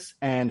etymologist,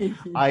 and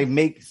I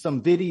make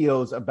some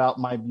videos about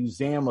my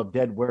museum of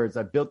dead words.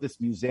 I built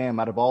this museum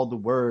out of all the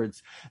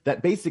words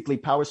that basically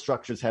power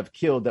structures have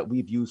killed that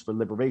we've used for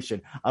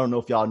liberation. I don't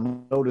know if y'all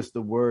noticed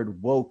the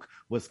word woke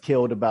was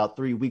killed about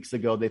 3 weeks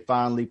ago. They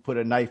finally put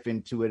a knife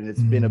into it, and it's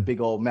been a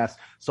big old mess.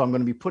 So I'm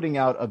going to be putting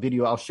out a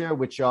video I'll share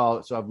with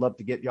y'all, so I'd love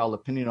to get y'all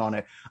opinion on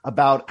it,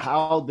 about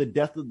how the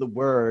death of the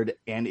word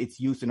and its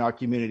use in our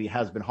community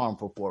has been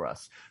harmful for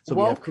us. So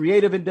we have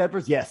creative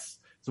endeavors. Yes.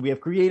 So we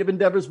have creative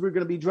endeavors we're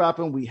going to be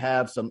dropping. We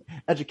have some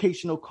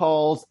educational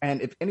calls.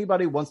 And if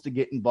anybody wants to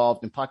get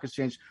involved in Pockets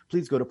Change,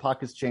 please go to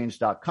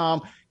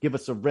pocketschange.com. Give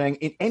us a ring.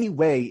 In any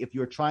way, if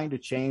you're trying to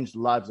change the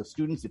lives of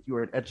students, if you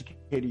are an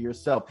educator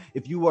yourself,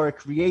 if you are a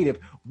creative,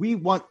 we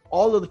want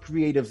all of the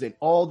creatives in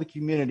all the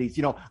communities.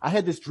 You know, I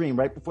had this dream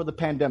right before the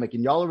pandemic,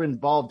 and y'all are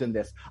involved in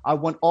this. I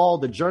want all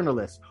the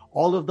journalists,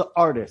 all of the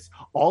artists,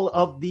 all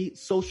of the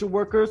social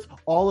workers,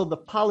 all of the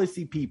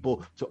policy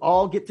people to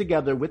all get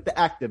together with the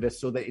activists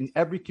so that in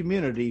every every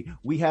community,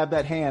 we have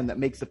that hand that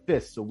makes a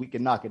fist so we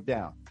can knock it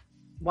down.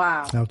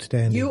 Wow.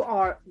 Outstanding. You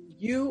are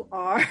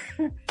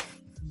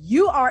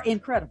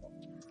incredible.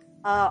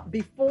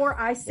 Before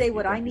I say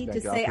what I need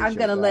to say, I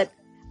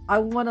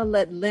want to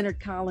let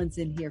Leonard Collins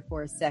in here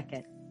for a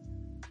second,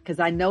 because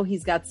I know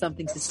he's got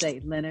something to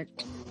say. Leonard.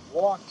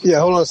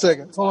 Yeah, hold on a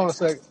second.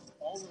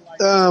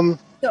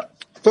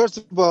 First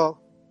of all,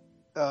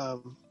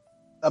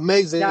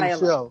 amazing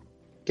Dialect. show.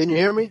 Can you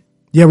hear me?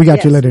 Yeah, we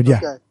got you, Leonard.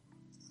 Yeah.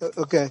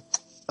 Okay.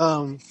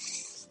 And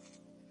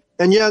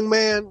young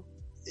man,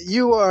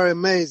 you are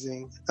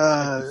amazing.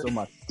 Thank you so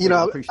much.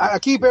 I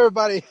keep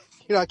everybody,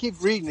 I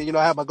keep reading it.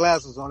 I have my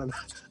glasses on and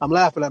I'm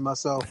laughing at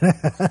myself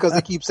because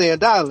they keep saying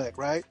dialect,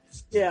 right?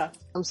 Yeah.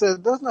 I'm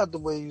saying, that's not the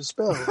way you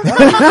spell it.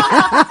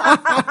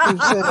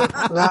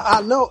 Now,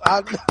 I know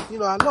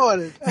it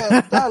is.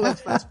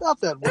 Dialect's not spelled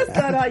that way. That's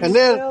not how you And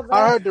then spell that.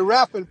 I heard the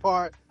rapping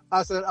part.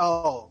 I said,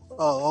 oh,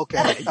 okay.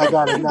 I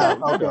got it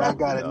now. Okay, I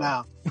got it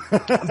now.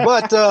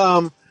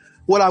 But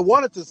what I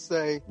wanted to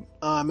say,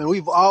 and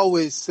we've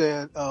always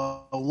said,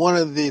 one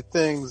of the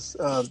things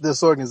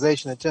this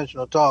organization,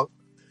 Intentional Talk,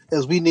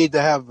 is we need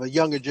to have a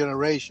younger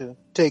generation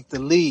take the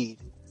lead.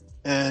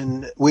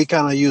 And we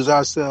kind of use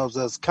ourselves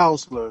as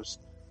counselors,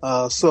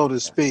 so to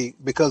speak,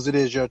 because it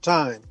is your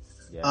time.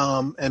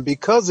 Yeah. And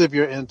because of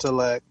your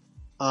intellect,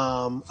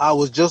 I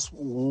was just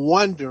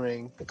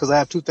wondering, because I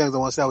have two things I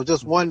want to say. I was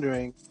just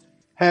wondering,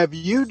 have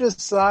you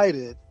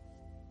decided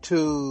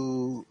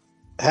to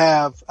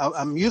have,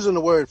 I'm using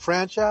the word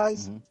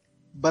franchise,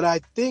 but I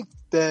think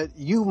that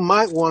you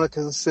might want to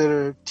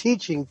consider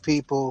teaching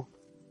people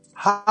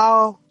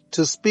how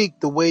to speak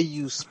the way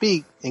you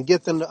speak and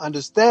get them to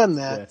understand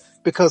that,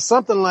 because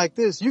something like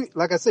this,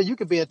 like I said, you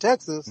could be in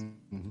Texas,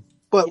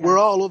 but we're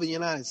all over the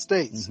United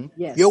States.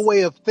 Yes. Your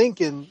way of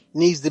thinking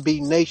needs to be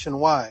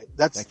nationwide.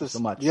 That's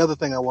the other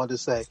thing I wanted to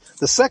say.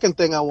 The second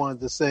thing I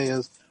wanted to say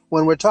is,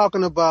 when we're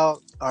talking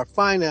about our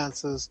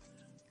finances,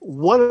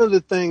 one of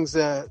the things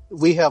that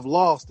we have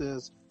lost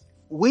is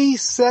we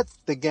set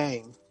the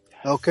game.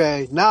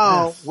 Okay.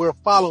 Now we're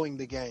following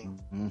the game.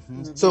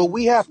 So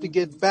we have to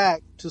get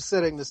back to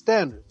setting the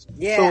standards.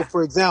 Yeah. So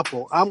for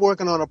example, I'm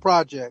working on a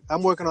project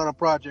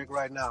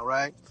right now,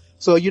 right?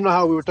 So you know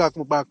how we were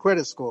talking about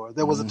credit score.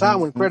 There was a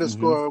time when credit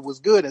score was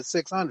good at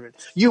 600.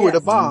 You were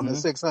the bomb at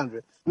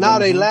 600. Now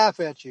they laugh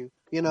at you.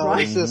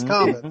 It's just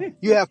common.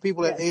 You have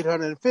people at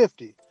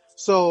 850.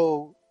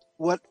 So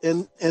what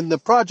in the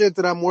project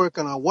that I'm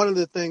working on, one of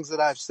the things that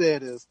I've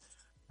said is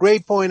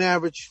grade point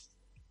average.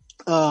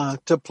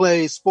 To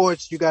play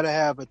sports, you got to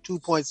have a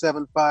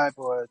 2.75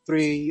 or a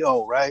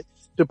 3.0, right?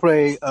 To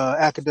play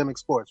academic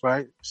sports,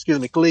 right?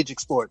 Collegiate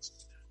sports.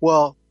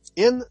 Well,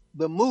 in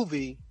the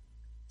movie,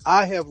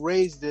 I have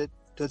raised it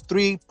to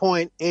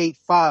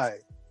 3.85,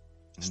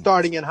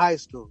 starting in high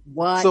school.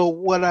 What? So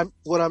what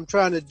I'm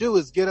trying to do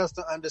is get us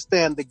to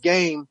understand the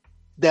game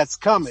that's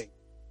coming,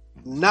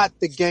 not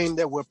the game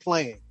that we're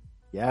playing.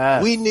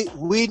 Yeah. We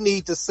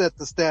need to set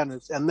the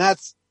standards, and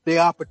that's the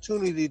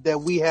opportunity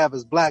that we have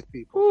as Black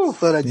people.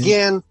 But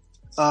again,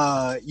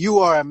 you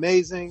are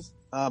amazing.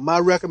 My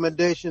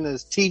recommendation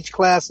is teach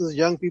classes,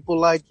 young people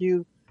like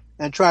you,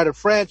 and try to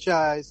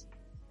franchise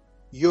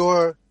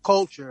your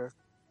culture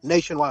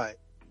nationwide.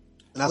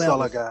 And that's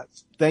all I got.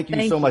 Thank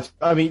you so much.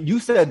 I mean, you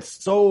said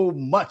so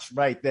much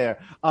right there.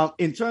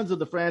 In terms of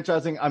the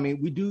franchising, I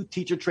mean, we do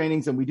teacher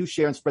trainings and we do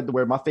share and spread the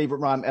word. My favorite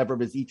rhyme ever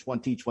is each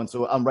one, teach one.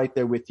 So I'm right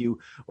there with you.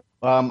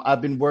 I've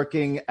been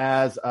working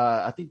as,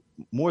 I think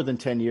more than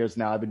 10 years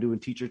now. I've been doing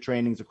teacher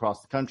trainings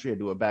across the country. I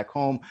do it back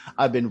home.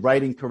 I've been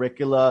writing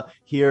curricula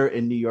here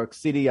in New York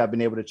City. I've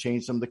been able to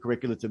change some of the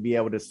curricula to be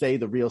able to say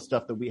the real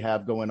stuff that we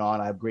have going on.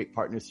 I have great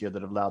partners here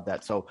that have allowed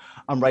that. So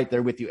I'm right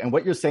there with you. And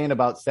what you're saying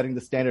about setting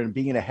the standard and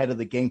being ahead of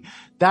the game,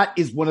 that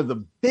is one of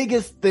the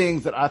biggest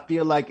things that I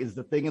feel like is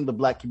the thing in the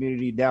Black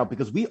community now,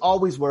 because we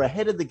always were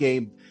ahead of the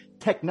game.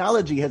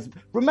 Technology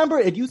remember,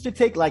 it used to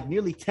take like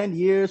nearly 10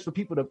 years for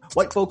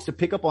white folks to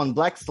pick up on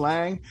Black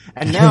slang.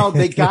 And now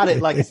they got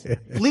it. Like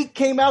Fleek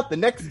came out the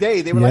next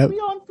day. They were like, we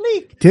on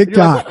Fleek.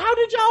 TikTok. Like,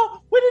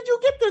 where did you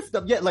get this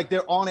stuff? Yeah, like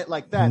they're on it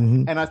like that.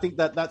 And I think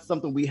that that's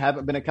something we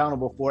haven't been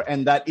accountable for.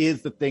 And that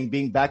is the thing.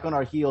 Being back on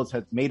our heels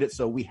has made it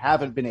so we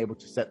haven't been able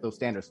to set those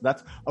standards. So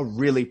that's a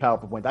really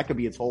powerful point. That could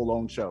be its whole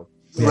own show.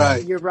 Yeah,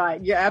 right. You're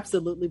right. You're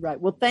absolutely right.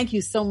 Well, thank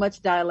you so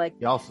much, Dialect.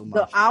 Y'all so much.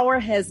 The hour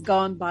has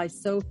gone by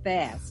so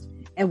fast,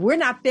 and we're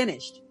not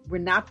finished.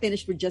 We're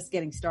just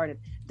getting started.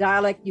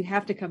 Dialect, you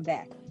have to come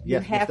back.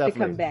 Yes, you have to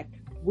come back.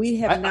 We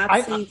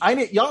have seen.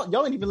 Y'all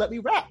didn't even let me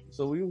rap.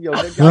 So we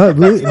got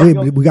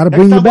to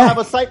bring you back.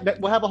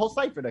 We'll have a whole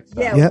site for next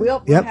time. Yeah,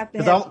 we'll have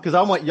to. Because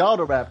I want y'all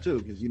to rap too.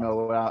 Because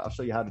I'll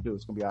show you how to do it.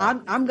 It's gonna be all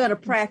right. I'm gonna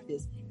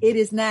practice. It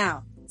is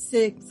now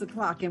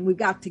 6:00, and we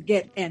got to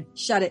get and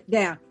shut it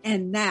down.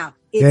 And now.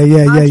 Yeah.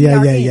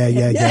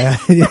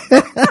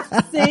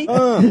 See.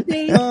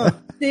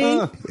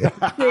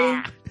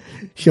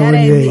 Showing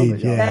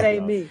age. That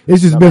ain't me.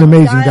 This has been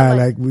amazing,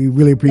 Dialect. We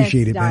really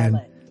appreciate it, man.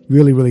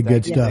 Really, really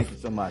good stuff. Thank you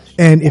so much.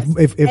 And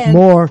if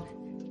more,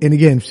 and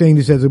again, saying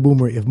this as a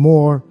boomer, if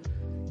more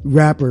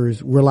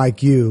rappers were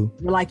like you,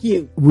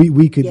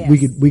 we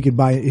could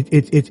buy it.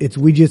 It's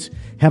we just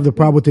have the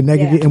problem with the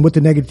negative and what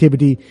the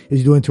negativity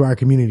is doing to our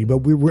community. But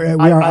we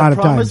are out of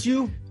time.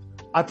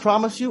 I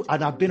promise you,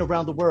 and I've been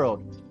around the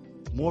world.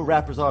 More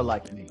rappers are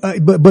like me.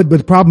 But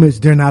the problem is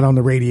they're not on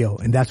the radio,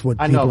 and that's what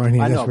people aren't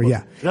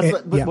here.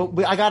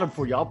 But I got them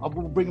for you. I'll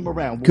bring them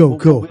around. Cool.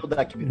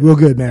 Real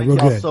good, man. Real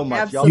good. So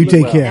much. You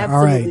take care. Absolutely.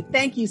 All right.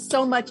 Thank you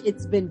so much.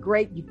 It's been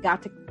great. You've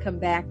got to come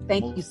back.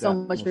 Thank you so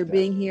much for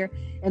being here.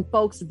 And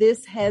folks,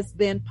 this has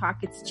been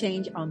Pockets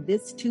Change on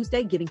this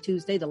Tuesday, Giving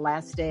Tuesday, the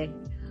last day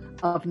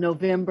of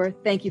November.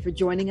 Thank you for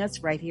joining us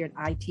right here at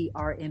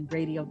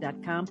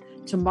itrnradio.com.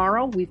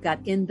 Tomorrow, we've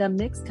got In the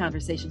Mix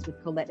conversations with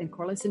Collette and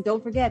Corliss. And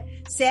don't forget,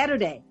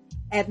 Saturday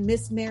at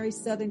Miss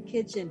Mary's Southern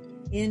Kitchen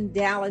in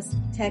Dallas,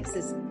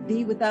 Texas.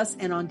 Be with us.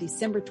 And on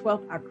December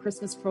 12th, our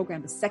Christmas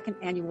program, the second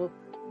annual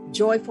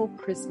Joyful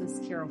Christmas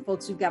Carol.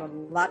 Folks, we've got a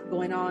lot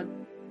going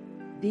on.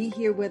 Be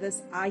here with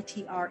us,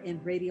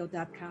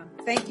 itrnradio.com.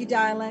 Thank you,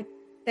 Dialect.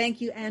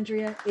 Thank you,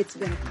 Andrea. It's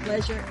been a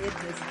pleasure. It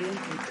has been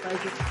a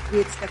pleasure.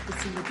 We expect to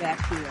see you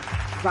back here,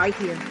 right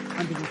here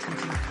on the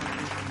Intentional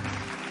Program.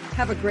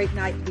 Have a great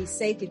night. Be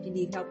safe. If you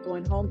need help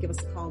going home, give us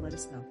a call. Let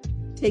us know.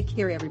 Take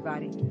care,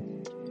 everybody.